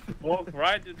up. Walk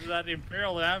right into that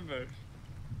Imperial ambush.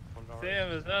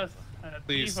 Same as us.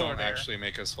 Please don't actually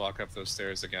make us walk up those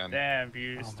stairs again. Damn,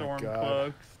 you storm God.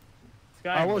 cloaks.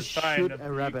 This I guy will was fine shoot until a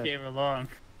you rabbit. came along.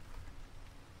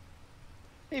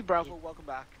 Hey Bravo, welcome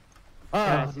back.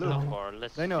 Ah, Guys, look. so far,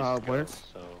 let's They know just how it go, works.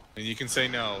 So. And you can say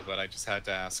no, but I just had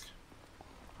to ask.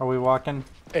 Are we walking?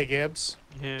 Hey Gibbs,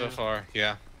 So far,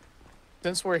 yeah.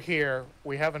 since we're here,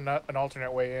 we have an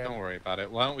alternate way in. Don't worry about it.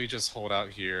 Why don't we just hold out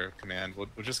here, Command? We're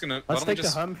just gonna. Let's why don't we take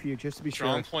just the hum for you just to be draw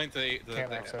sure. and point the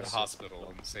Can't access.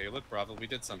 hospital and say, look, Bravo, we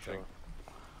did something.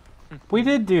 We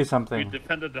did do We something.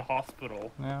 defended the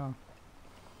hospital. Yeah.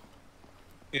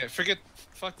 Yeah,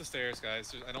 fuck the stairs,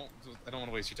 guys. I don't want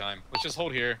to waste your time. Let's just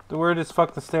hold here. The word is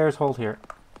fuck the stairs. Hold here.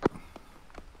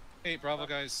 Hey, Bravo,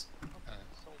 guys.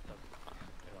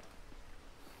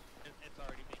 It's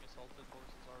already being assaulted. Horse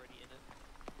is already in it.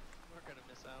 We're gonna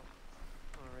miss out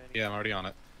already. Yeah, I'm already on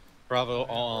it. Bravo,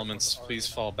 all elements, please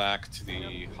fall back to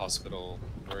the hospital.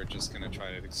 We're just gonna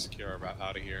try to secure our route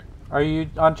out of here. Are you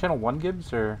on channel 1,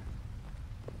 Gibbs, or?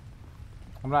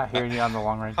 I'm not hearing you on the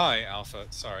long range. Hi, Alpha.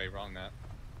 Sorry, wrong net.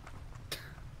 I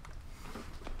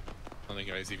don't think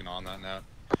anybody's even on that net.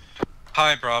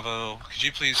 Hi, Bravo. Could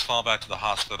you please fall back to the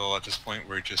hospital? At this point,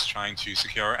 we're just trying to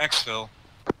secure our exfil.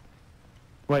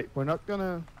 Wait, we're not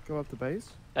gonna go up the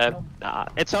base? Nah,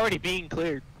 it's already being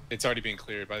cleared. It's already being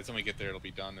cleared. By the time we get there, it'll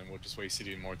be done, and we'll just waste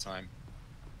even more time.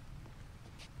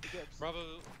 Bravo,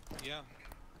 yeah.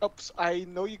 Oops, I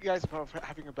know you guys are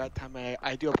having a bad time.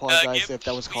 I do apologize if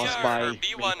that was caused by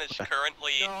B1 is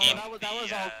currently in that was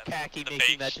all khaki the making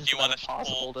base. that just Do you want about to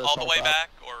impossible pull to all the solve way up. back,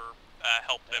 or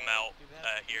help them out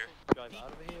here?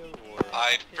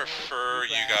 I'd prefer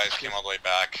you guys came all the way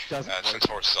back, since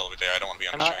Horse is over there. I don't want to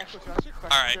be on the train.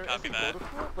 Alright, copy that.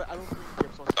 But I don't think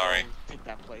Gibbs wants Sorry. to take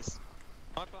that place.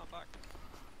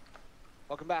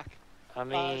 Welcome back. I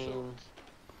mean,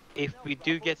 if we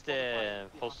do get the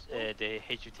HUT, we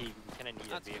kind of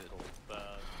need a vehicle.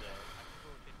 But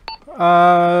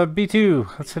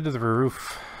B2, let's head to the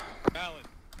roof.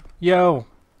 Yo.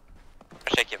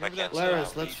 Take if I can.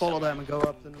 Laris, let's follow them and go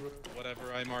up the roof.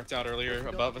 Whatever I marked out earlier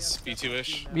above us,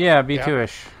 B2-ish. Yeah,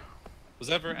 B2-ish. Was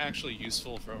that ever actually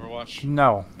useful for Overwatch?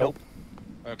 No. Nope.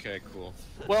 Okay, cool.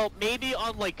 Well, maybe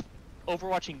on like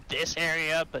overwatching this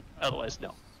area, but otherwise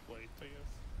no.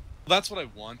 That's what I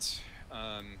want.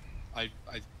 I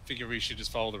figure we should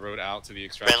just follow the road out to the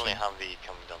extraction. Friendly Humvee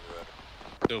coming down the road.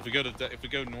 So if we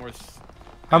go north.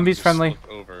 Humvee's friendly. look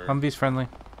Over, Humvee's friendly.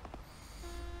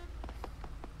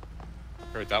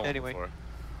 Heard that one Anyway. before.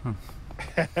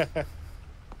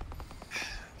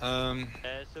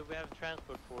 so we have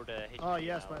transport for the HUT. Oh,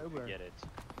 yes, now, my if we Uber. Get it.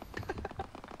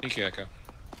 Thank you, Echo.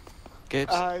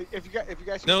 If you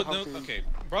guys No, can no, okay.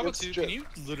 Bravo 2, can you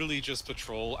literally just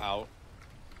patrol out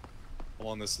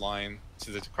along this line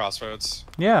to the crossroads?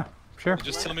 Yeah, sure.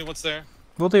 Just tell me what's there.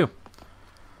 We'll do.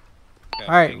 Okay,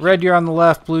 Alright, Red, you're on the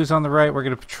left, Blue's on the right. We're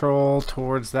going to patrol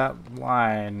towards that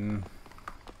line.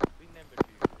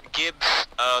 Gibbs,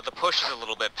 the push is a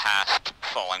little bit past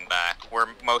falling back. We're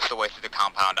most of the way through the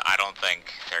compound. I don't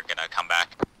think they're gonna come back.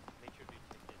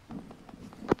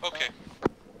 Okay.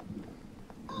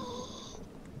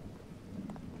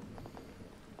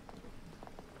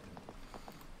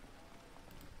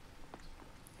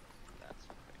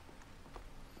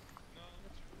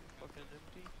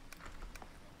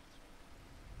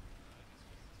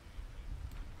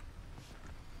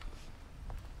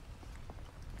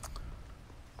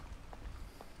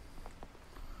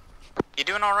 You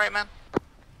doing all right, man?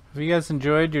 Have you guys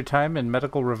enjoyed your time in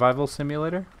Medical Revival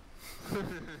Simulator? Or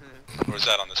was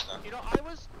that on this now? You know, I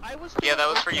was. Yeah, that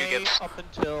was for you, okay Gibbs. up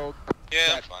until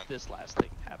this last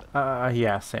thing happened.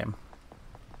 Yeah, same.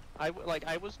 I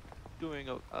was doing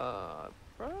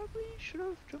probably should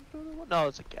have jumped on the one. No,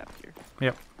 it's a gap here.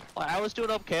 Yep. I was doing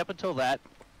okay up until that.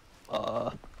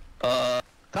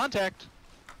 Contact.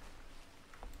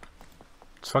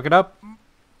 Let's fuck it up.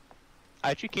 I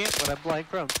actually can't when I'm flying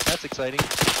from. That's exciting.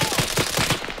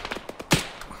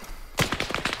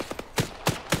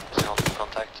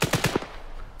 Contact.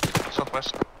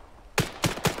 Southwest.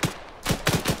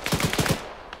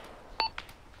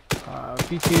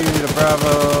 B2 to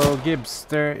Bravo. Gibbs,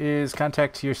 there is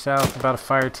contact to your south about a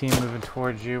fire team moving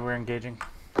towards you. We're engaging.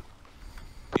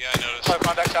 Yeah, I noticed.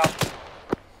 Contact south.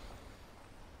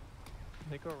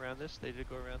 Did they go around this? They did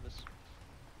go around this.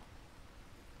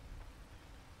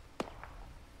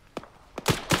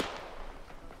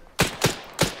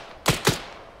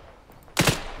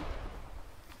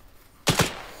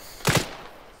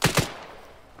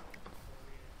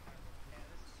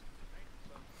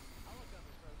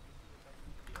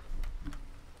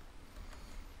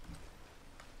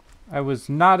 I was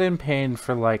not in pain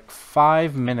for like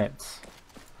 5 minutes.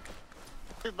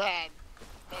 Too bad.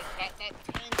 That pain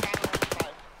down on the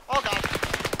side. Oh god.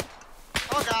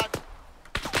 Oh god.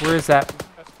 Where is that?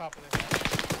 That's top of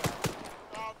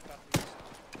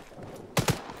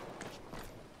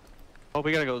Oh,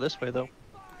 we gotta go this way though.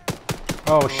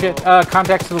 Oh shit,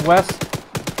 contact to the west.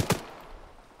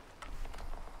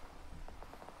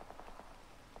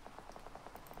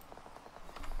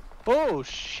 Oh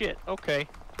shit, okay.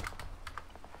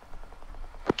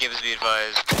 Gibbs, be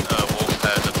advised, Wolf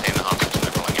has obtained the hostage and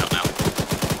they're rolling out now.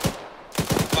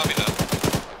 Copy that.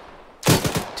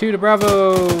 2 to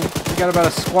Bravo. We got about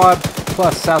a squad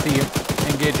plus south of you.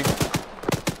 Engaging.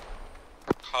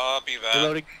 Copy that.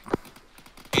 Reloading.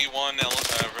 E1,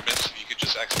 Remiss, if you could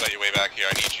just expedite your way back here.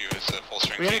 I need you as a full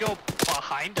strength. We gotta go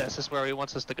behind us is where he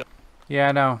wants us to go. Yeah,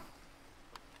 I know.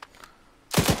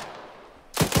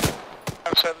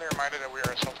 I'm suddenly reminded that we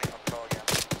are assaulting a foe again.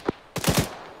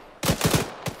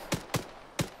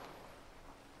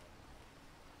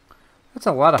 That's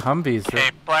a lot of Humvees.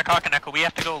 Okay, Blackhawk and Echo, we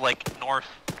have to go like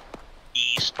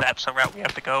northeast. That's the route we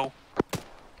have to go.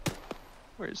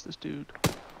 Where is this dude?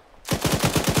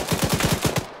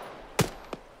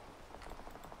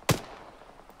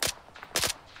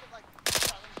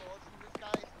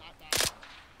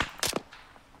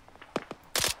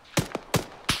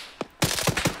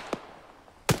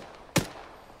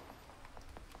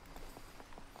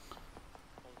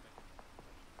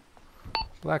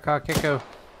 Blackhawk Echo.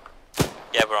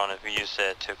 Yeah, we're on it. We use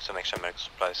took some extra medical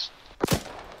supplies.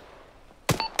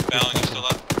 Valen, you still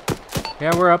up?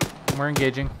 Yeah, we're up. We're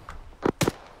engaging.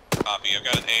 Copy. I've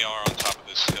got an AR on top of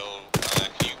this hill.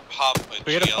 Can you pop a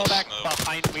We gotta GL fall back smoke?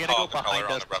 behind. We gotta go Follow the color behind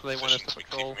on us the rough so they want us position to so we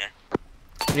can patrol. keep them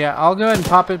here. Yeah, I'll go ahead and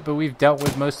pop it, but we've dealt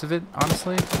with most of it,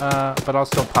 honestly. But I'll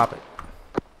still pop it.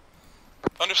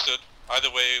 Understood. Either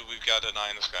way, we've got an eye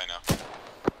in the sky now.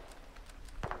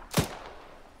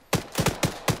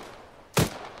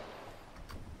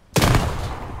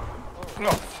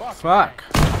 Oh, fuck. Fuck.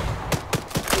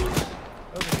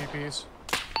 Those are GPs.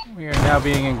 We are now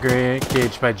being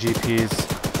engaged by GPs.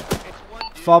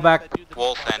 Fall back.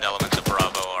 Wolf and elements of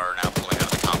Bravo are now pulling out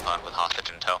of the compound with hostage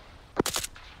in tow.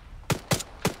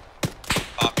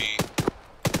 Copy.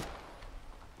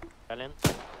 Alien?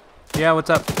 Yeah, what's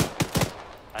up?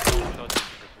 I thought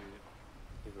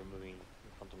you were moving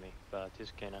in front of me, but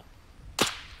it's okay now.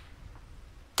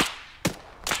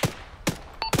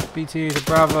 BT to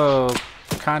Bravo.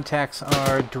 Contacts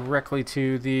are directly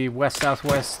to the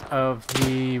west-southwest of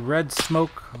the red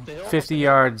smoke, 50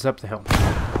 yards up the hill.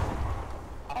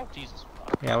 Oh, Jesus.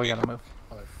 Yeah, we gotta move.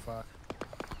 Motherfuck.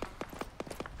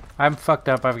 I'm fucked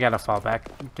up. I've gotta fall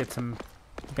back. Get some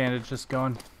bandages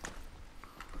going.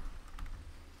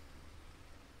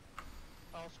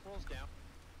 Oh, Squirrel's down.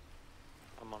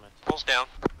 I'm on it. Pulls down.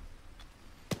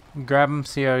 Grab him,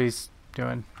 see how he's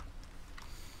doing.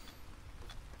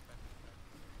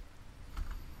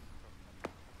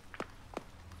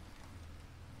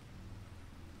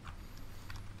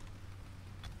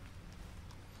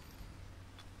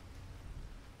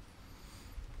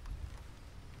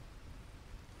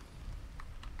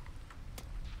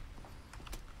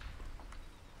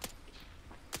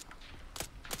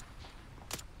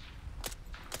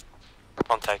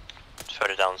 Contact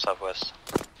further down southwest.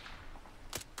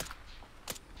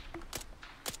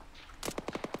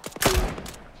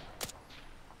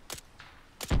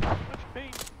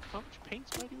 How much paint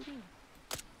spray do we do?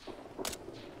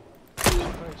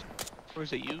 Or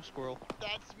is it you, Squirrel?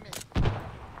 That's me.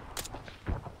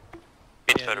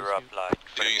 Bit Yeah, further there's up, like.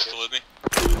 Are you still with me?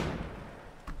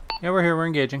 Yeah, we're here. We're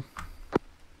engaging.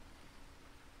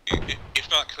 If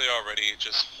not clear already,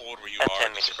 just hold where you At are 10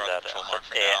 and meters disregard the of patrol that, mark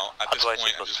for yeah, now. At this otherwise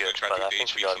point, it I'm was just going good, to try but to I get the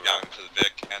think we HVT got him down now. into the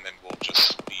Vic, and then we'll just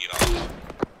speed off.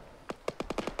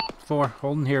 4,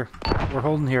 holding here. We're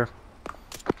holding here.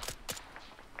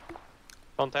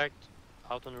 Contact.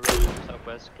 Out on the road,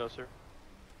 southwest, closer.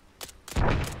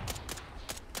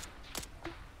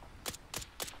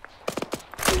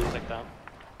 Check down.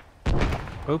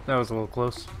 Oop, that was a little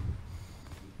close.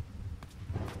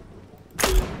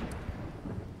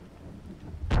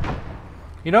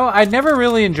 You know, I never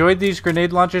really enjoyed these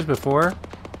grenade launchers before,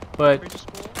 but Can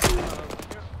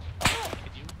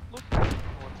you look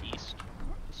northeast?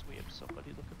 Because we have somebody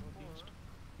looking northeast.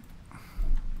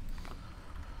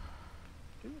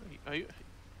 Dude, are you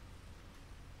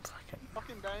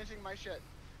Fucking balancing my shit.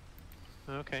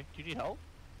 okay? Do you need help?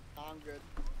 I'm good.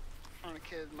 I'm trying to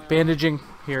kid my bandaging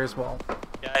here as well.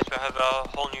 Guys, we have a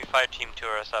whole new fire team to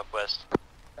our southwest.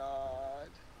 God.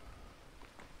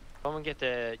 Someone get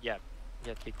the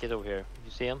get over here.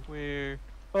 You see him? Where?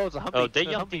 Oh, it's a Humvee. Oh, they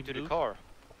The jumped Humvee into the moved. car.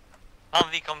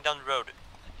 Humvee come down the road.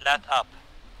 Flat up.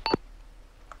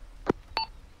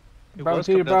 It Bravo was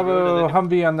 2 to come down the road Bravo,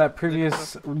 and Humvee on that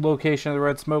previous location of the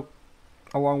red smoke,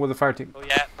 along with the fire team. Oh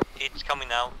yeah, it's coming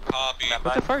now. Copy.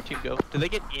 Where'd the fire team go? Did they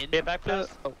get in? Get back the...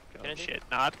 fast. Oh, God, shit.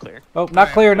 Not clear. Oh, not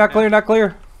clear, not clear, not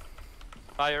clear.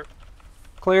 Fire.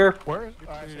 Clear. Where is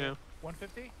You know.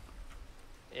 150?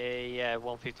 Yeah,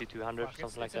 150, 200, Fuck,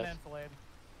 something like it's an that. enfilade.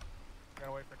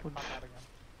 Gotta wait for it to pop out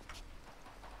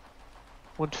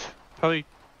again. Probably.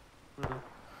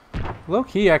 Low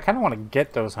key, I kind of want to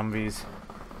get those Humvees.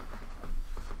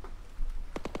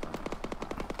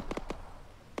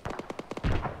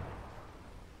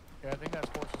 Yeah, I think that's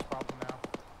Horse's problem now.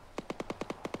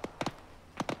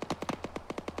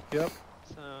 Yep.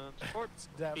 Sports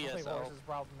Definitely BSL. Horse's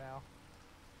problem now.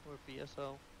 Or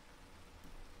BSL.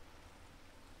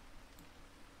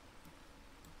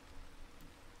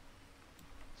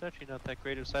 It's actually not that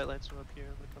great of sightlines from up here.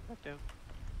 I'm gonna come back down.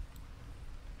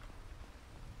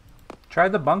 Try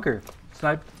the bunker.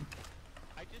 Snipe.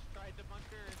 I just tried the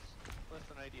bunker. It's less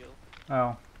than ideal.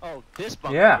 Oh. Oh, this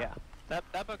bunker. Yeah. Yeah.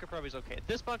 That bunker probably is okay.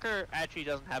 This bunker actually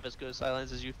doesn't have as good a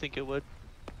sightlines as you think it would.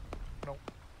 Nope.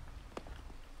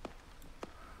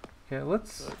 Okay,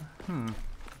 let's. Hmm.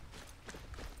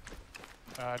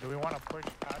 Do we want to push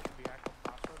out to the actual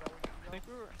crossroad that we need to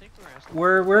go? I think we're asking.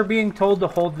 We're being told to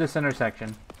hold this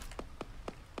intersection.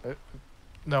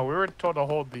 No, we were told to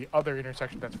hold the other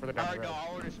intersection that's further down the road. No, our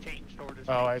orders changed. Orders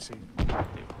Oh, I see.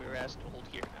 We were asked to hold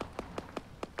here now.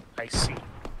 I see.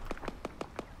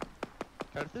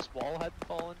 God, if this wall hadn't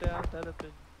fallen down,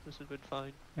 this would have been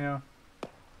fine. Yeah.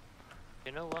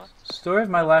 You know what? Story of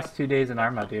my last 2 days in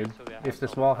ARMA, dude. If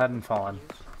this wall hadn't fallen.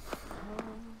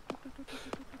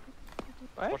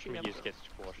 Watch me just get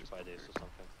squashed by this or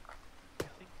something. I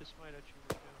think this might actually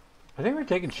work out. I think we're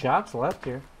taking shots left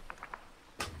here.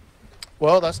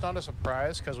 Well, that's not a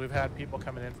surprise because we've had people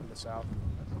coming in from the south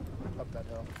up that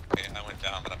hill. Okay, I went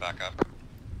down, but I'm back up.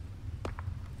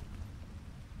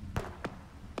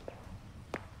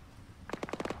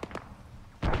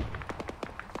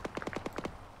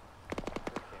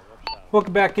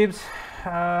 Welcome back, Gibbs.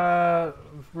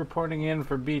 Reporting in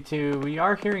for B2. We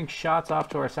are hearing shots off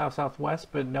to our south-southwest,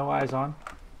 but no eyes on.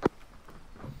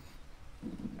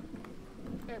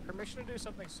 Okay, permission to do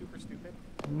something super stupid?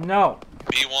 No.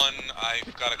 B1,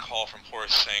 I've got a call from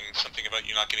Horace saying something about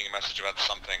you not getting a message about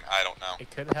something. I don't know. It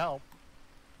could help.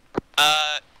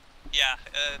 Yeah,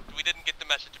 we didn't get the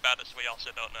message about it, so we also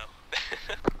don't know.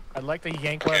 I'd like to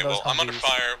yank one Okay, of those well, I'm under Humvees.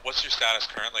 fire. What's your status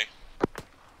currently?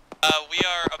 We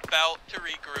are about to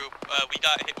regroup. We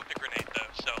got hit with a grenade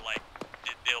though, so like,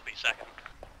 it'll be second.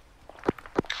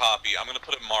 Copy. I'm gonna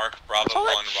put it Mark, Bravo It's all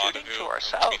 1, like shooting rendezvous, to and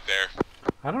ourselves. meet there.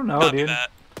 I don't know, Copy dude.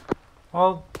 that.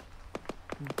 Well,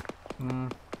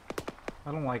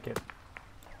 I don't like it.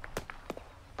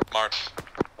 Mark.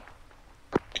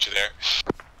 Meet you there.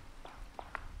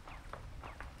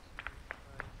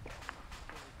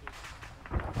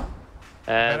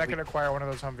 And I can acquire one of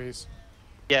those Humvees.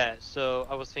 Yeah, so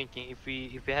I was thinking if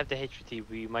we have the HVT,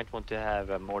 we might want to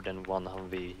have more than one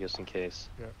Humvee just in case.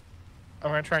 Yeah.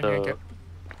 I'm gonna try and yank it.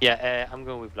 Yeah, I'm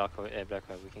going with Blackhawk.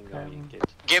 We can go and yank it.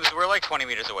 Gibbs, we're like 20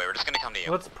 meters away. We're just gonna come to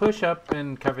you. Let's push up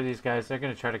and cover these guys. They're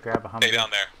gonna try to grab a Humvee. Stay down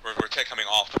there. We're coming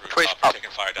off the rooftop. We're taking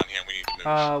fire down here and we need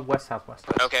to move. West-southwest.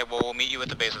 Okay, well, we'll meet you at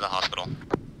the base of the hospital.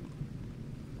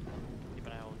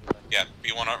 Yeah,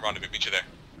 B1 rendezvous. Meet you there.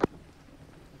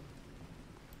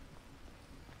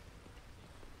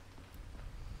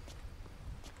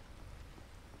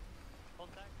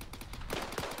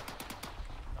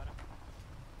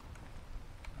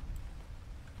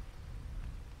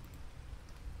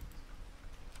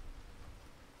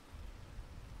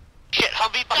 Shit,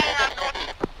 Humvee behind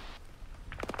us!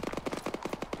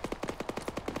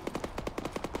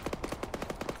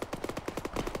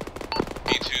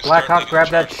 Blackhawk, grab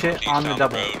that shit on the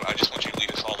double. Road. I just want you to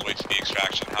lead us all the way to the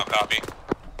extraction. How copy?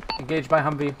 Engaged by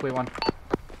Humvee. Wait one.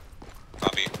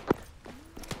 Copy.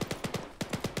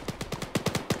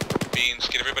 Beans,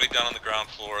 get everybody down on the ground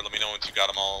floor. Let me know once you got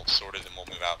them all sorted and we'll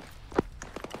move out.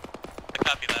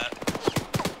 Copy that.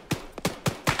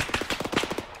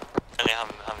 Any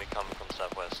Humvee coming from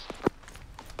southwest.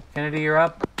 Kennedy, you're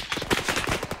up.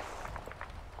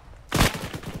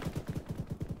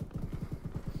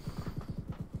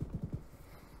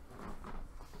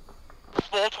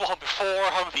 Multiple Humvee, 4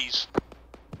 Humvees.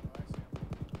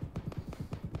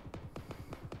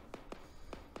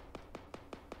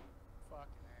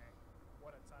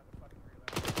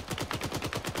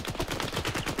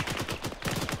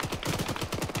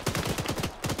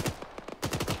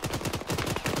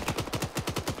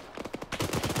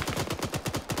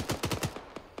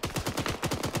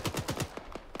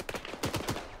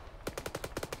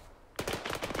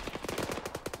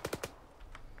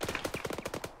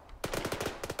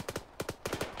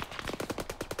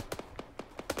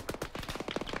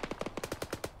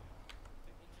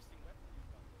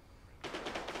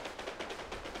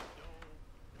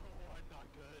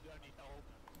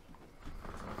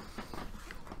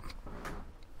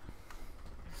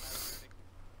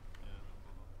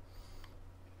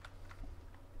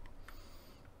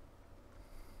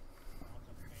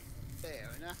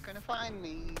 They're not gonna find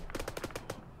me.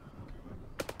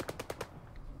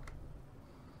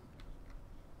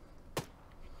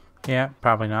 Yeah,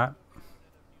 probably not.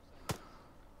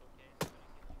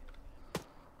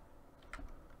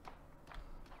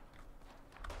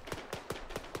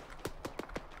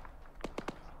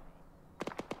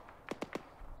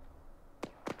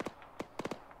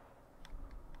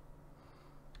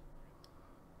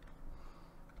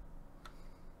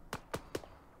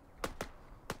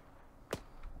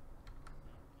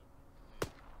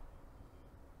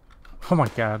 Oh my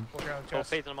god. Oh,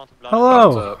 faith and amount of blood.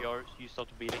 Hello! You start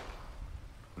bleeding.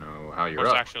 No, how you're Course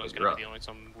up. action is You're gonna up. be dealing with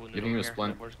some wounded Giving you a over here,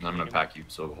 splint, then we're and I'm gonna continuing pack you,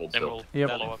 so hold Then still. we'll Yep.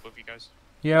 follow up with you guys.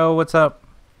 Yo, what's up?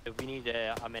 We need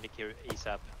a medic here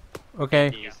ASAP.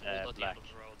 Okay. He's We'll black. the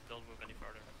road. Don't move any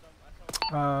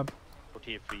further. Or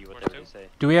tier 3, whatever you say.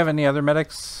 Do we have any other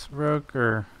medics, Rogue,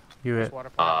 or you it?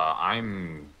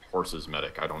 I'm Horse's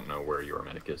medic. I don't know where your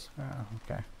medic is. Oh,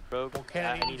 okay. Rogue,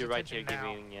 I need you right here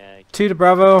giving... 2 to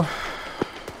Bravo.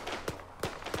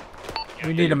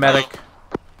 We need a medic.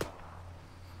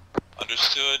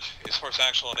 Understood. Is Horse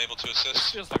Actual unable to assist?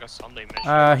 This feels like a Sunday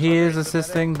mission. He is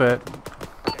assisting, but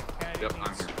Yep,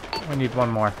 I'm here. we need one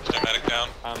more. Is their medic down?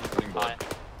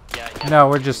 Yeah. No,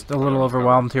 we're just a little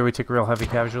overwhelmed here. We took real heavy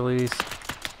casualties.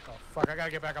 Oh fuck, I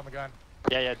gotta get back on the gun.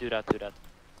 Yeah, do that.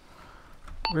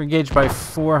 We're engaged by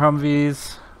 4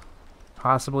 Humvees,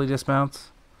 possibly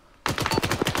dismounts.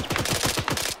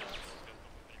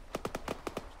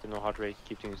 No heart rate,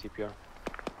 keep doing CPR.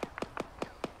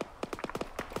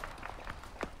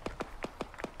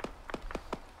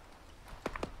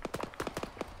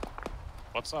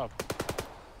 What's up?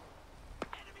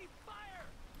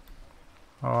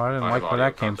 Oh, I didn't like where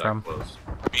that came from.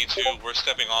 B2, we're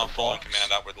stepping off, following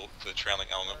command out with the trailing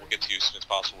element. We'll get to you as soon as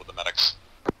possible with the medics.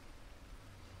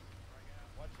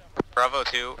 Bravo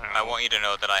 2, I want you to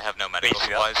know that I have no medical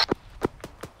supplies.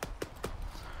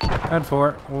 And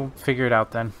 4, we'll figure it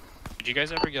out then. Did you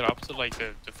guys ever get up to like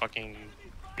the fucking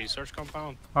research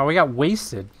compound? Oh, we got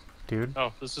wasted, dude.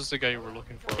 Oh, this is the guy you were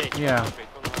looking for. Yeah.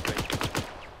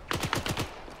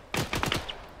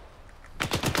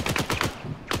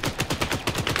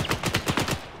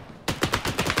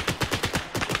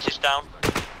 She's down.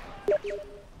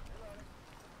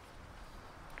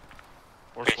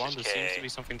 Force 1, there seems to be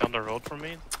something down the road from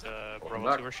me.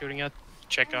 Bravo 2 we're shooting at.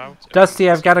 Check out. Dusty,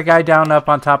 I've got a guy down up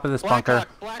on top of this bunker.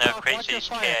 No, Crazy's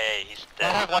KIA, he's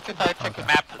dead. Watch if I check the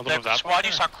map. The squad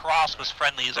you saw cross was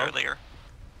friendlies earlier.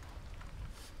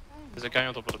 There's a guy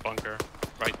on top of the bunker.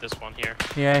 Right, this one here.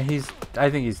 Yeah, I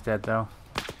think he's dead though.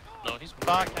 No, he's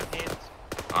Fuck, I'm hit.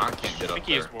 I can't get I up think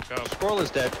he there. just woke up. Squirrel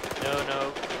is dead.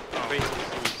 No.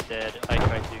 Crazy's dead. I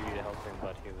tried to help him,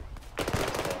 but he was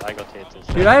dead. I got hit.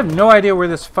 Dude, I have no idea where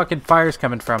this fucking fire's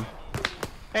coming from.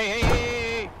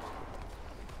 Hey!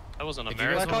 That was an Did you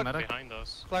guys American want a medic? behind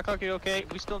us. Blackhawk, you okay?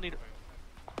 We still need...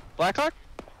 Blackhawk?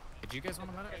 Did you guys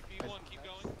want a medic?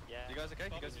 Yeah. You guys okay?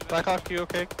 Blackhawk, you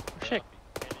okay? Shit.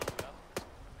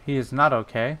 He is not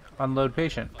okay. Unload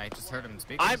patient. I just heard him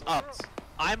speak. I'm up.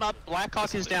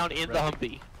 Blackhawk is down in the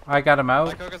Humvee. I got him out.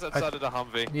 Blackhawk is outside of the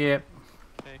Humvee. Yep.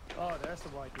 Okay. Oh, there's the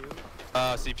white dude.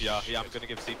 CPR. Yeah, I'm gonna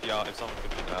give CPR if someone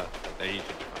could do that. They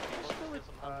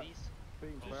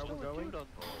Where are we going?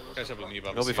 Catch up with me,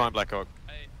 Bubba. You'll be fine, Blackhawk.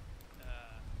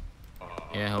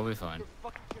 Yeah, he'll be fine.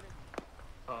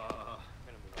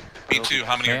 B2,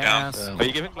 how many are down? Are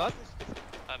you giving blood?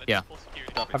 Yeah.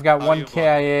 I've got 1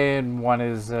 KIA and 1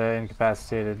 is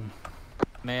incapacitated.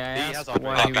 May I ask Copy,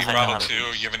 why he was Bravo 2,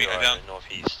 you have any guy down?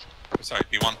 Northeast. Sorry,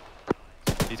 B1.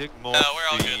 He took more. We're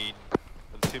all good.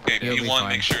 Okay, He'll be B1, fine.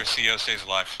 make sure CO stays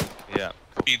alive. Yeah.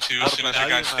 B2, as soon as your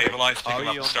guys stabilize, pick him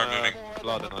up and start moving.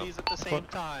 Blood enough. At the same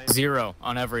time. 0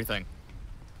 on everything.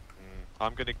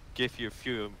 I'm gonna give you a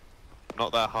few.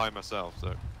 Not that high myself,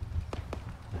 so.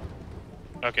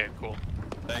 Okay, cool.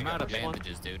 I'm out of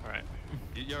bandages, dude. Alright.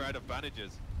 You're out of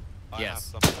bandages.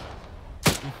 Yes.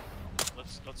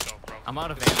 Let's go, bro. I'm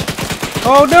out of bandages.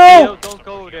 Oh no! Don't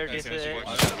go there.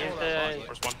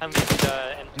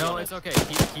 No, it's okay.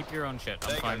 Keep your own shit.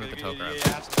 I'm fine with the tow crowd.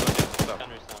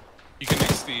 You can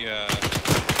mix the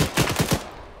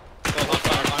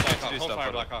hold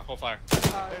fire, Blackhawk, hold fire.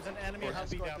 There's an enemy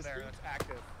Humvee down there that's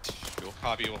active.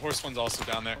 Copy. Well, Horse One's also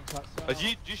down there.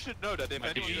 You should know that if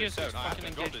anyone you just fucking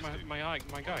engage my guy.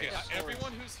 Okay,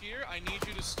 everyone who's here, I need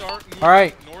you to start moving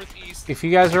Alright. northeast. If you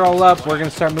guys are all up, we're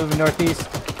gonna start moving northeast.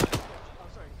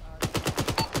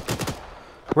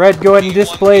 Red, go ahead and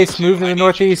displace. Move to the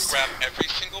northeast. Grab every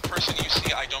single person you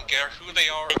see, I don't care who they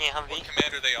are, what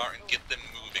commander they are, and get them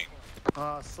moving.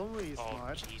 Somebody's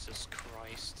smart. Jesus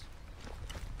Christ.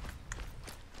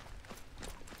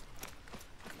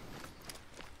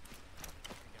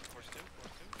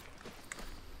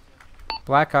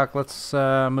 Blackhawk, let's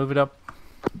move it up.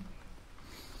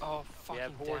 Oh, fucking Yeah,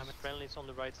 damn horse it. friendlies on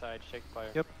the right side. Check fire.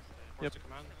 Yep. Force to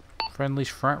command. Friendly's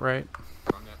front right.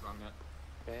 Wrong net.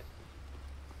 Okay.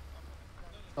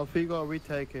 Alfigo are we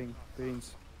taking?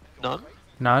 Beans. None.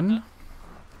 None?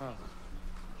 Oh.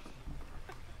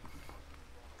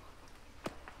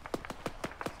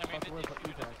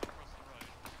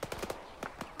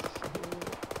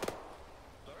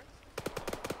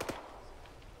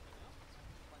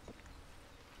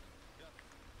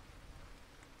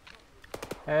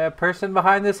 Person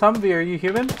behind this Humvee, are you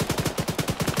human?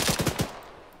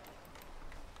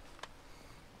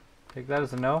 Take that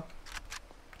as a no.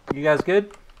 You guys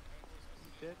good?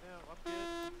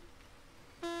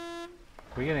 Are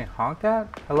we getting honked at?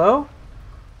 Hello?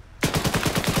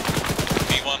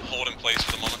 B1, hold in place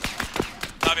for the moment.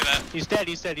 Copy that. He's dead.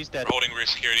 We're holding rear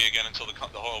security again until the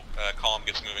whole column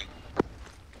gets moving.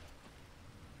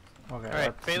 Okay.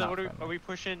 Alright, that's Phelan, not are we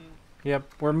pushing? Yep,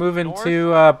 we're moving north?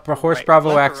 to Horse Right, Bravo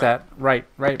left or X at. Right.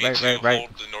 B2, hold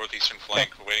the northeastern flank.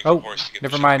 We're waiting for Oh, the horse to get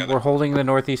never the ship mind. together. We're holding the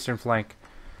northeastern flank.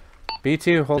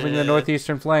 B2 holding the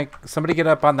northeastern flank. Somebody get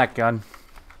up on that gun.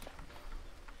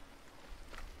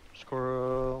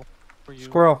 Squirrel.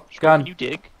 Squirrel, gun. Can you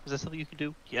dig? Is that something you can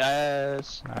do?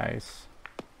 Yes. Nice.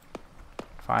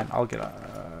 Fine, I'll get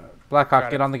Blackhawk,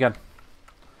 get on the gun.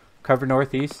 Cover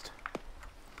northeast.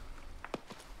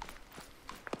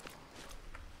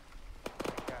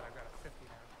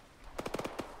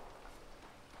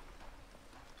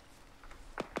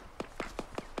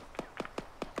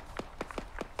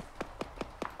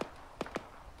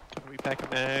 Can we pack a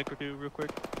mag or two real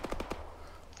quick?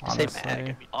 Honestly, Say mag, I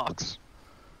mean ox.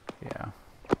 Yeah.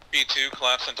 B2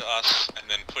 collapse into us, and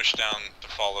then push down to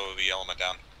follow the element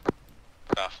down.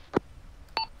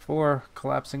 4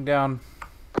 collapsing down.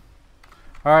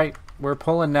 Alright, we're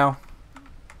pulling now.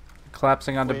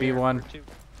 Collapsing onto B1.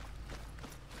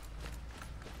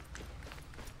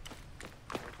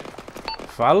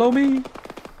 Follow me.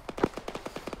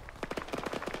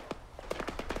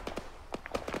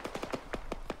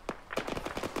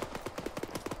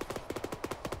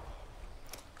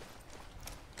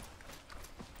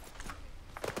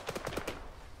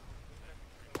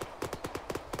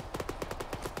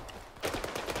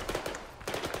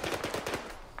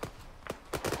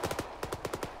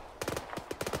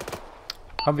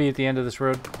 Humvee at the end of this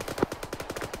road.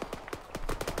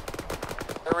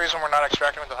 The reason we're not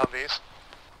extracting with the Humvees.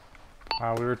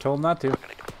 We were told not to.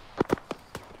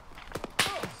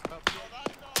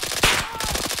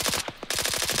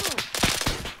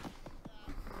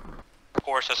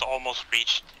 Horse has almost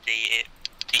reached the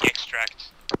extract.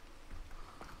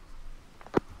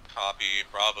 Copy.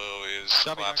 Bravo is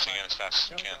collapsing in as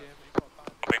fast as it can.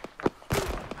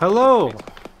 Hello!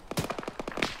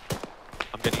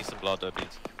 I'm getting some blood,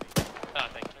 beans. Ah,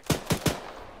 thank you.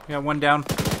 Yeah, one down.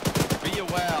 Be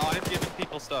aware, I'm giving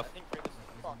people stuff.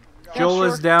 Joel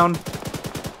is down.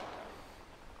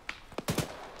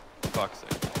 Fuck's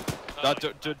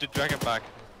sake. Drag him back.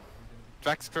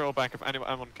 Drag Squirrel back if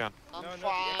anyone can. I'm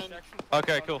fine.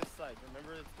 Okay, cool.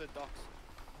 Remember, it's the docks.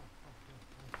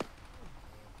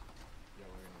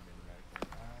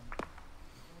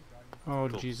 Oh,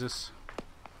 Jesus.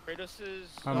 Kratos is,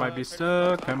 I might be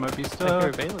stuck. I might be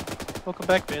stuck. Welcome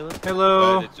back, Balin.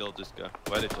 Hello. Where did Jill just go?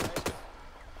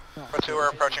 Two are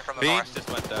approaching from the north. Just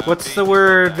went down. What's the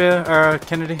word,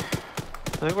 Kennedy? I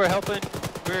think we're helping.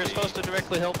 We're supposed to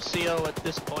directly help CO at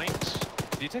this point.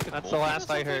 Did you take a That's the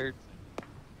last I heard.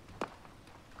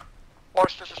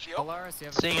 Horse, this is CO.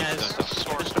 Seeing as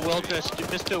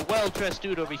Mr. Well-dressed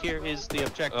dude over here is the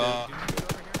objective.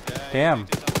 Damn.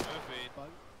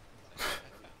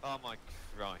 Oh my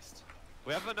Christ.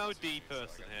 We have an OD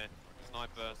person here.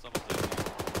 Sniper, someone's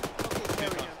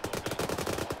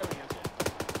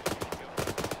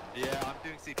Yeah, I'm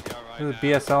doing CPR right There's now. a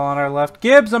BSL on our left.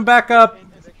 Gibbs, I'm back up.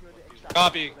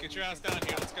 Copy. Get your ass down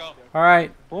here. Let's go.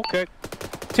 Alright. Okay.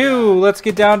 2, let's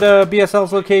get down to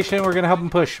BSL's location. We're gonna help him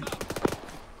push.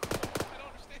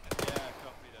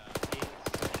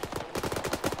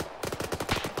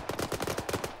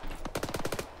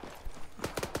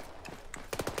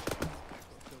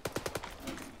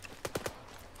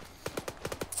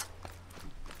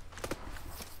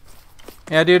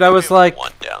 Yeah, dude, I was like...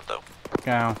 One down, though.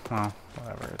 Oh, well,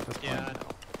 whatever at this point. Yeah, I know.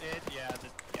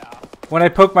 Yeah. When I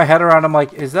poke my head around, I'm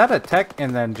like, is that a tech?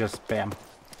 And then just bam.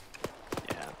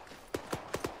 Yeah.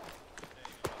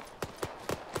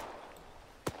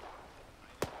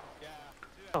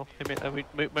 Oh, we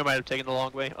might have taken the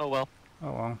long way. Oh well.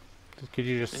 Oh well. Could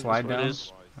you just slide down?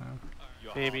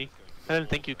 Maybe. I didn't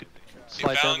think you could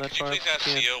slide down that far. Could you please ask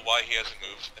CO why he hasn't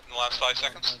moved in the last 5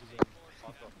 seconds?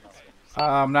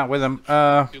 I'm not with him.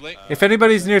 If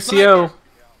anybody's near CO,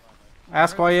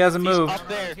 ask why he hasn't moved. Up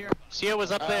there. CO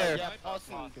was up there. I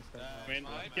mean,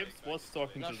 Gibbs was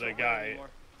talking to the guy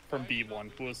from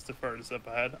B1 who was the furthest up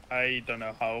ahead. I don't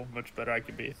know how much better I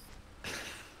could be.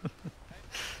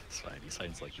 It's fine, he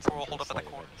sounds like he's hold up in the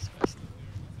corner.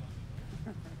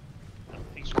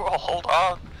 Squirrel, hold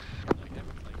on.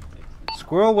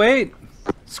 Squirrel, wait!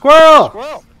 Squirrel!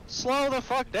 Squirrel! Slow the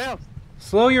fuck down!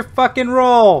 Slow your fucking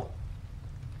roll!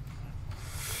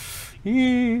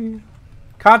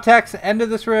 Contacts, end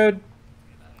of this road.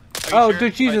 Oh, sure?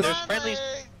 dude, Jesus. There's friendlies.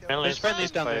 There's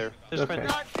friendlies down there. There's Okay.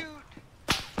 friendlies.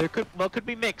 There could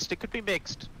be mixed. It could be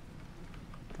mixed.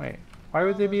 Wait, why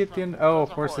would they be at the end? Oh,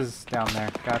 horses down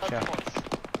there. Gotcha.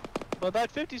 Well,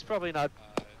 that 50's probably not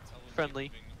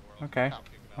friendly. Okay,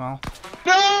 well.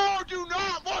 No, do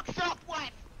not look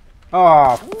southwest.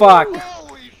 Oh, fuck.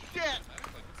 Holy shit.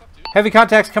 Heavy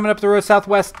contacts coming up the road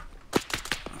southwest.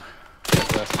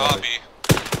 Copy.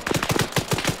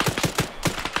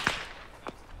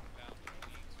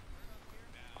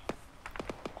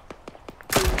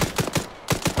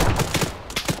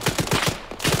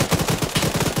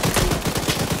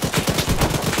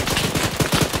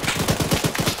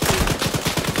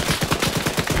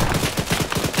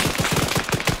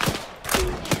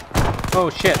 Oh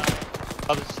shit.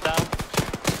 Others down.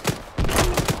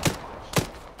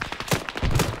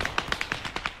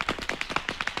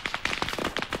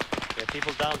 Yeah,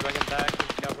 people down, dragon back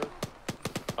into cover.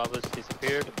 Others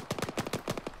disappeared.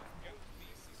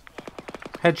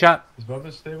 Headshot. Is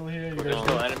Bubba stable here? You There's guys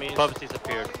no good? enemies. Bubba's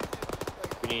disappeared.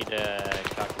 We need Kaki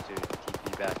to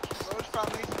TP back. Those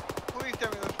families. Please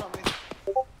tell me those families.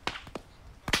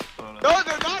 No,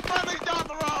 they're not families down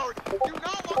the road! Do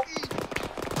not look east!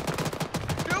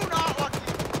 Do not look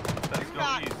east! Do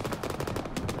not!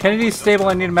 Kennedy's stable,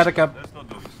 I need a medic up. Let's not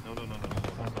do this. No, no, no, no, no.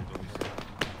 Let's not do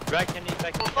this. Drag Kennedy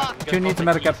back to cover. Two needs a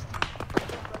medic up.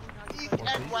 East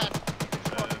and west!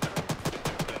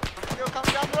 Still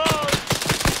coming down the road!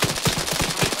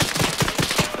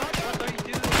 What are you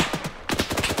doing?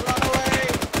 Run away!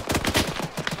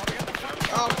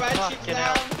 Oh, bad shit's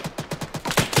down!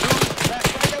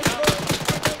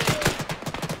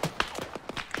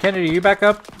 Kennedy, you back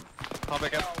up? I'll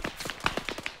back up.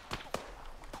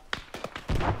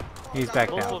 He's back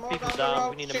Multiple down. people down.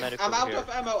 We need a medic I'm over out here. of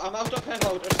ammo. I'm out of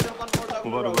ammo. There's still one more down the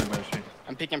Move out of road. the way, Mercy.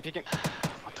 I'm peeking.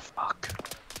 What the fuck?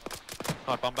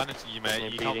 Alright, I'm bandaging you,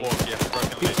 mate. You can't Bleeding. walk. You have a broken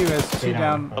leg. P2 has two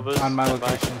down Others, on my stand by.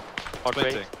 location. Heart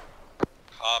rate.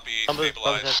 Copy, Others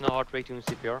stabilize. has no heart rate doing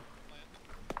CPR.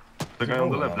 The guy on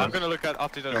the left. I'm gonna look at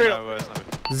after the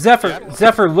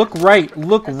Zephyr, look right,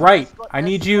 look right. I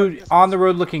need you on the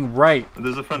road looking right.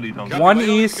 There's a friendly down there. One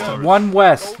east, one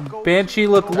west. Banshee,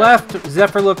 look left.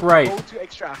 Zephyr, look right. Go to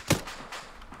extract.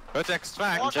 Go to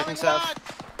extract. I'm checking south.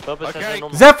 Bubba's has no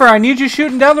normal. Zephyr, I need you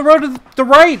shooting down the road to the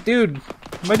right, dude.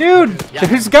 My dude,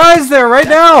 there's guys there right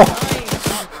now.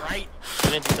 Right.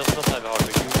 Kennedy does not have a heart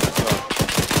rate doing CPR.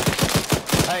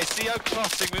 Hey, CO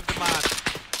crossing with the man.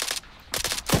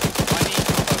 I need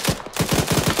cover.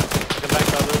 Come back,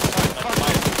 Bubba's.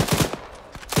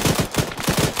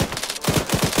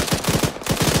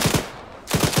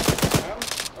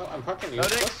 I'm fucking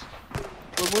Loading. useless.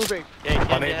 We're moving. Yeah,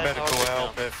 I need has medical heart rate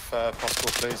help down. if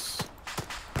possible, please.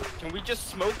 Can we just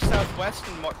smoke southwest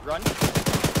and run?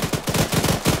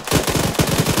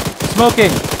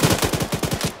 Smoking.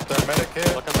 The medic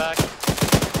here. Welcome back.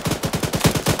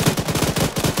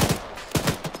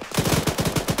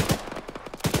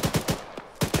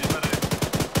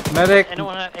 Medic.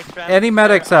 Anyone have extra? Any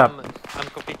medics up? I'm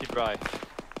completely dry.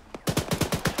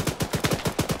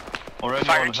 Already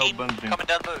Fire on help team bandaging. coming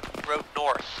down the road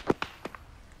north.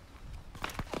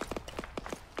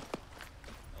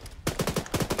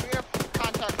 We have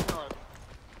contact north.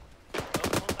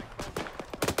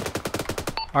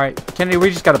 Alright, Kennedy, we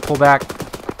just gotta pull back.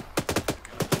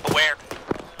 Where?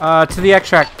 To the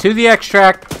extract. To the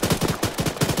extract.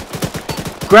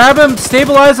 Grab him,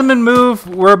 stabilize him, and move.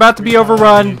 We're about to be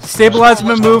overrun. Stabilize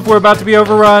him and move. We're about to be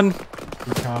overrun.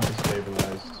 We can't be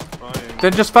stabilized.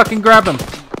 Then just fucking grab him.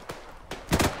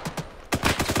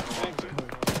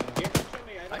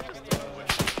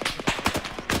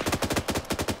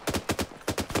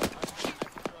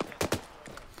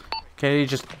 Okay,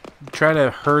 just try to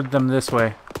herd them this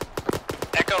way.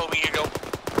 Echo, we go.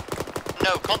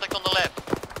 No, contact on the left.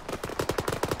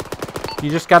 You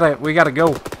just gotta, we gotta go.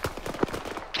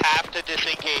 Have to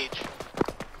disengage.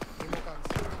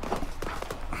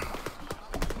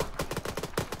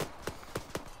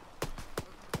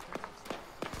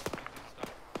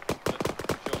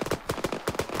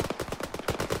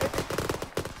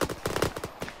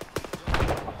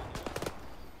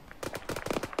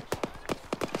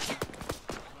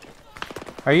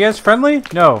 Are you guys friendly?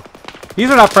 No. These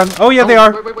are not friendly. Oh yeah, they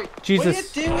are. Wait.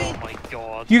 Jesus. What are you doing? Oh my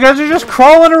god. You guys are just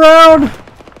crawling around.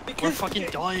 We're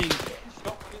fucking dying.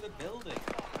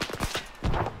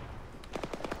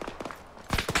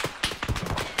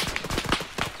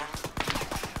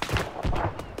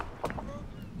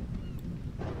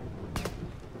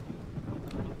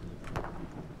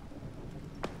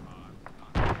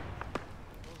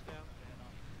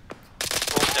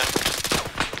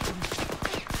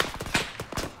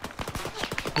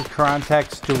 The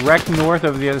contact's direct north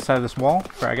over the other side of this wall.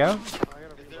 Frag out.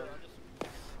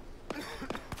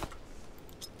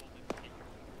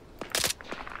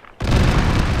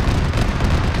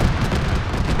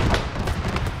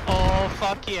 Oh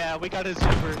fuck yeah, we got a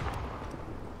super.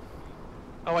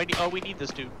 Oh, we need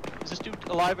this dude. Is this dude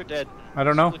alive or dead? I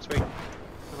don't know. Looks great. I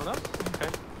don't know. Okay,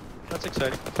 that's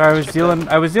exciting. Sorry,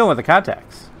 I was dealing with the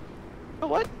contacts. Oh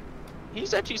what?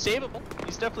 He's actually savable.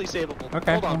 He's definitely savable.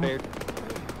 Okay. Hold on, Baird.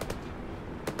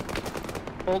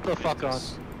 Hold the fuck on.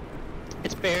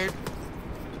 It's Baird.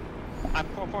 I'm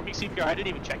performing CPR. I didn't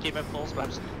even check him at pulse, but I'm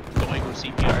just going with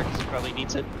CPR because he probably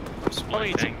needs it. Probably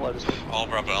needs some blood as well. All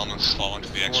Bravo elements fall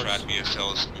into the extract via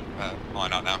cells. Why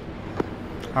not now?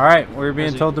 Alright, we're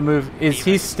being told to move. Is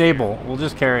he stable? We'll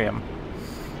just carry him.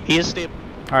 He is stable.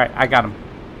 Alright, I got him.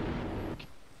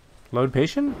 Load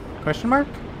patient? Question mark?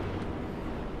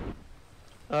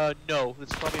 No,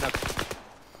 it's probably not.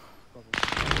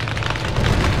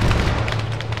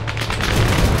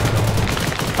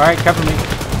 Alright, cover me.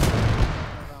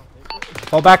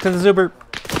 Fall back to the Zuber.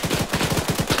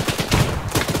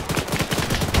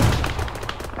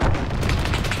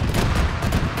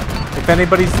 If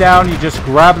anybody's down, you just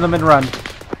grab them and run. You are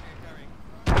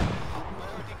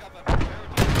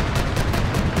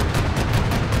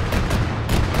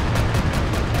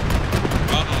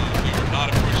not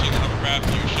approaching the hovercraft.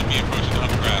 You should be approaching the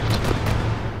hovercraft.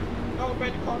 No,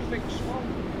 bad conflict.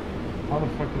 How the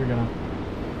fuck are we gonna...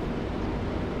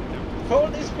 Pull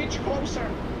this bitch closer.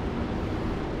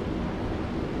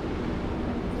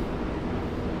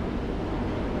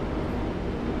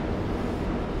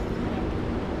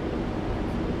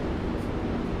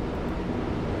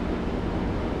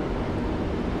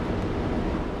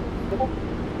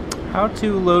 How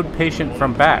to load patient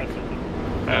from back? You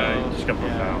just got put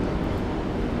down.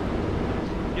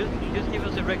 You just give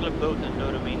us a regular boat and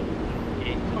load him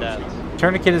into that.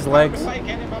 Tourniquet his legs. Get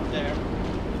him up there.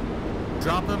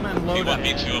 Drop him and load him. You want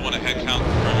me to? I want a head count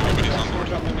for everybody's on board.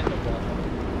 Drop him in the water.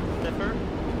 Stepper?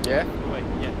 Yeah? Wait,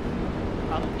 yeah.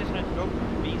 I'm just gonna drop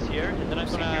bees here, and then I'm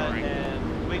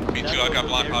gonna swing. Me too, I got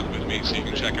blind hog with me, so you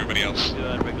can check everybody else.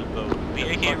 To a regular boat. Be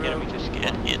a hero, we just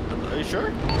get hit. Are you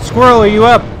sure? Squirrel, are you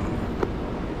up?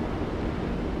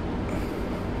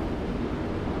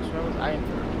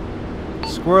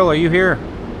 Squirrel, are you here?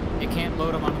 You can't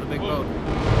load him onto the big boat.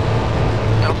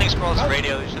 I don't think Squirrel's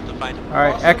radio, you just have to find him.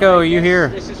 Alright, Echo, are you here?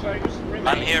 This is where you remain.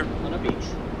 I'm here. On a beach.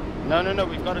 No,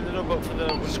 we've got a little boat for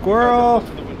the... Squirrel!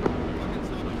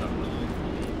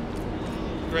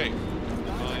 Great.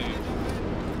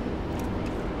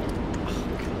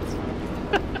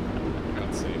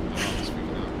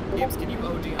 Gibbs, can you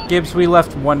OD on Gibbs, we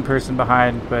left one person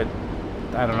behind, but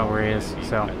I don't know where he is,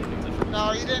 so.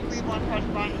 No, you didn't leave one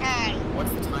person behind.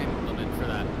 What's the time limit for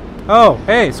that? Oh,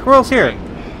 hey, Squirrel's here.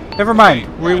 Never mind,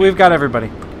 we've got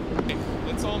everybody.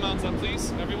 Let's all mount up,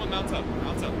 please. Everyone mount up.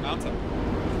 Mount up. Mount up.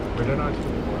 We don't know.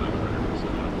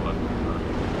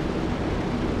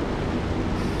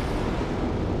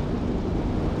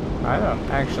 100% I don't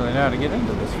actually know how to get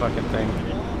into this fucking thing.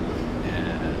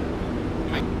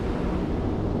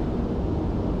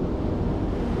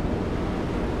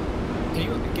 Can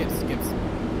you Gibbs?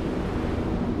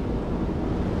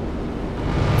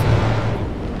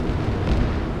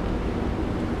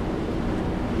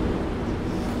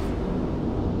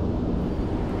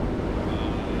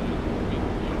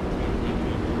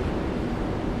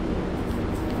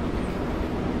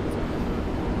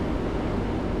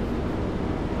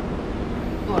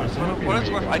 What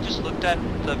it's worth, I just looked at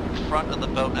the front of the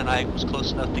boat and I was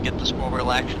close enough to get the squirrel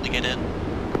wheel action to get in.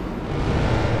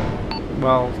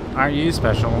 Well, aren't you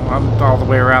special? I'm all the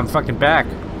way around fucking back.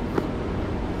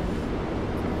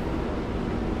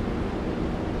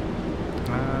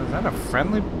 Is that a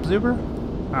friendly Zuber?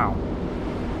 Oh.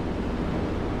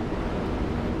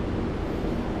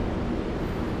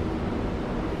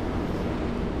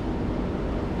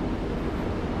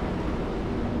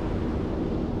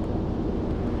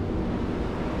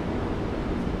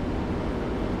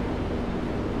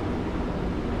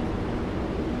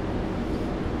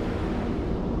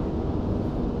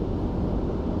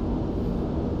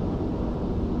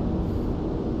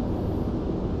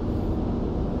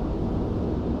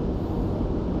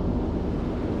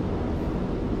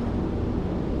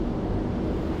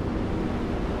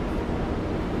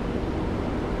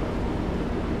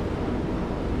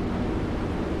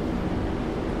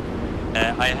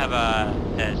 I have a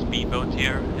speedboat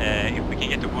here. If we can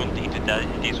get the wound into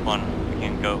this one, we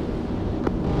can go.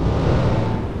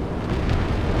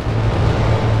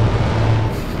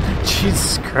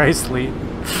 Jesus Christ, Lee.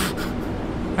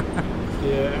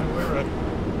 Yeah, we're ready.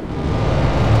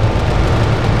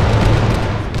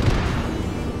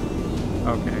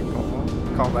 Okay, cool.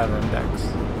 Call that index.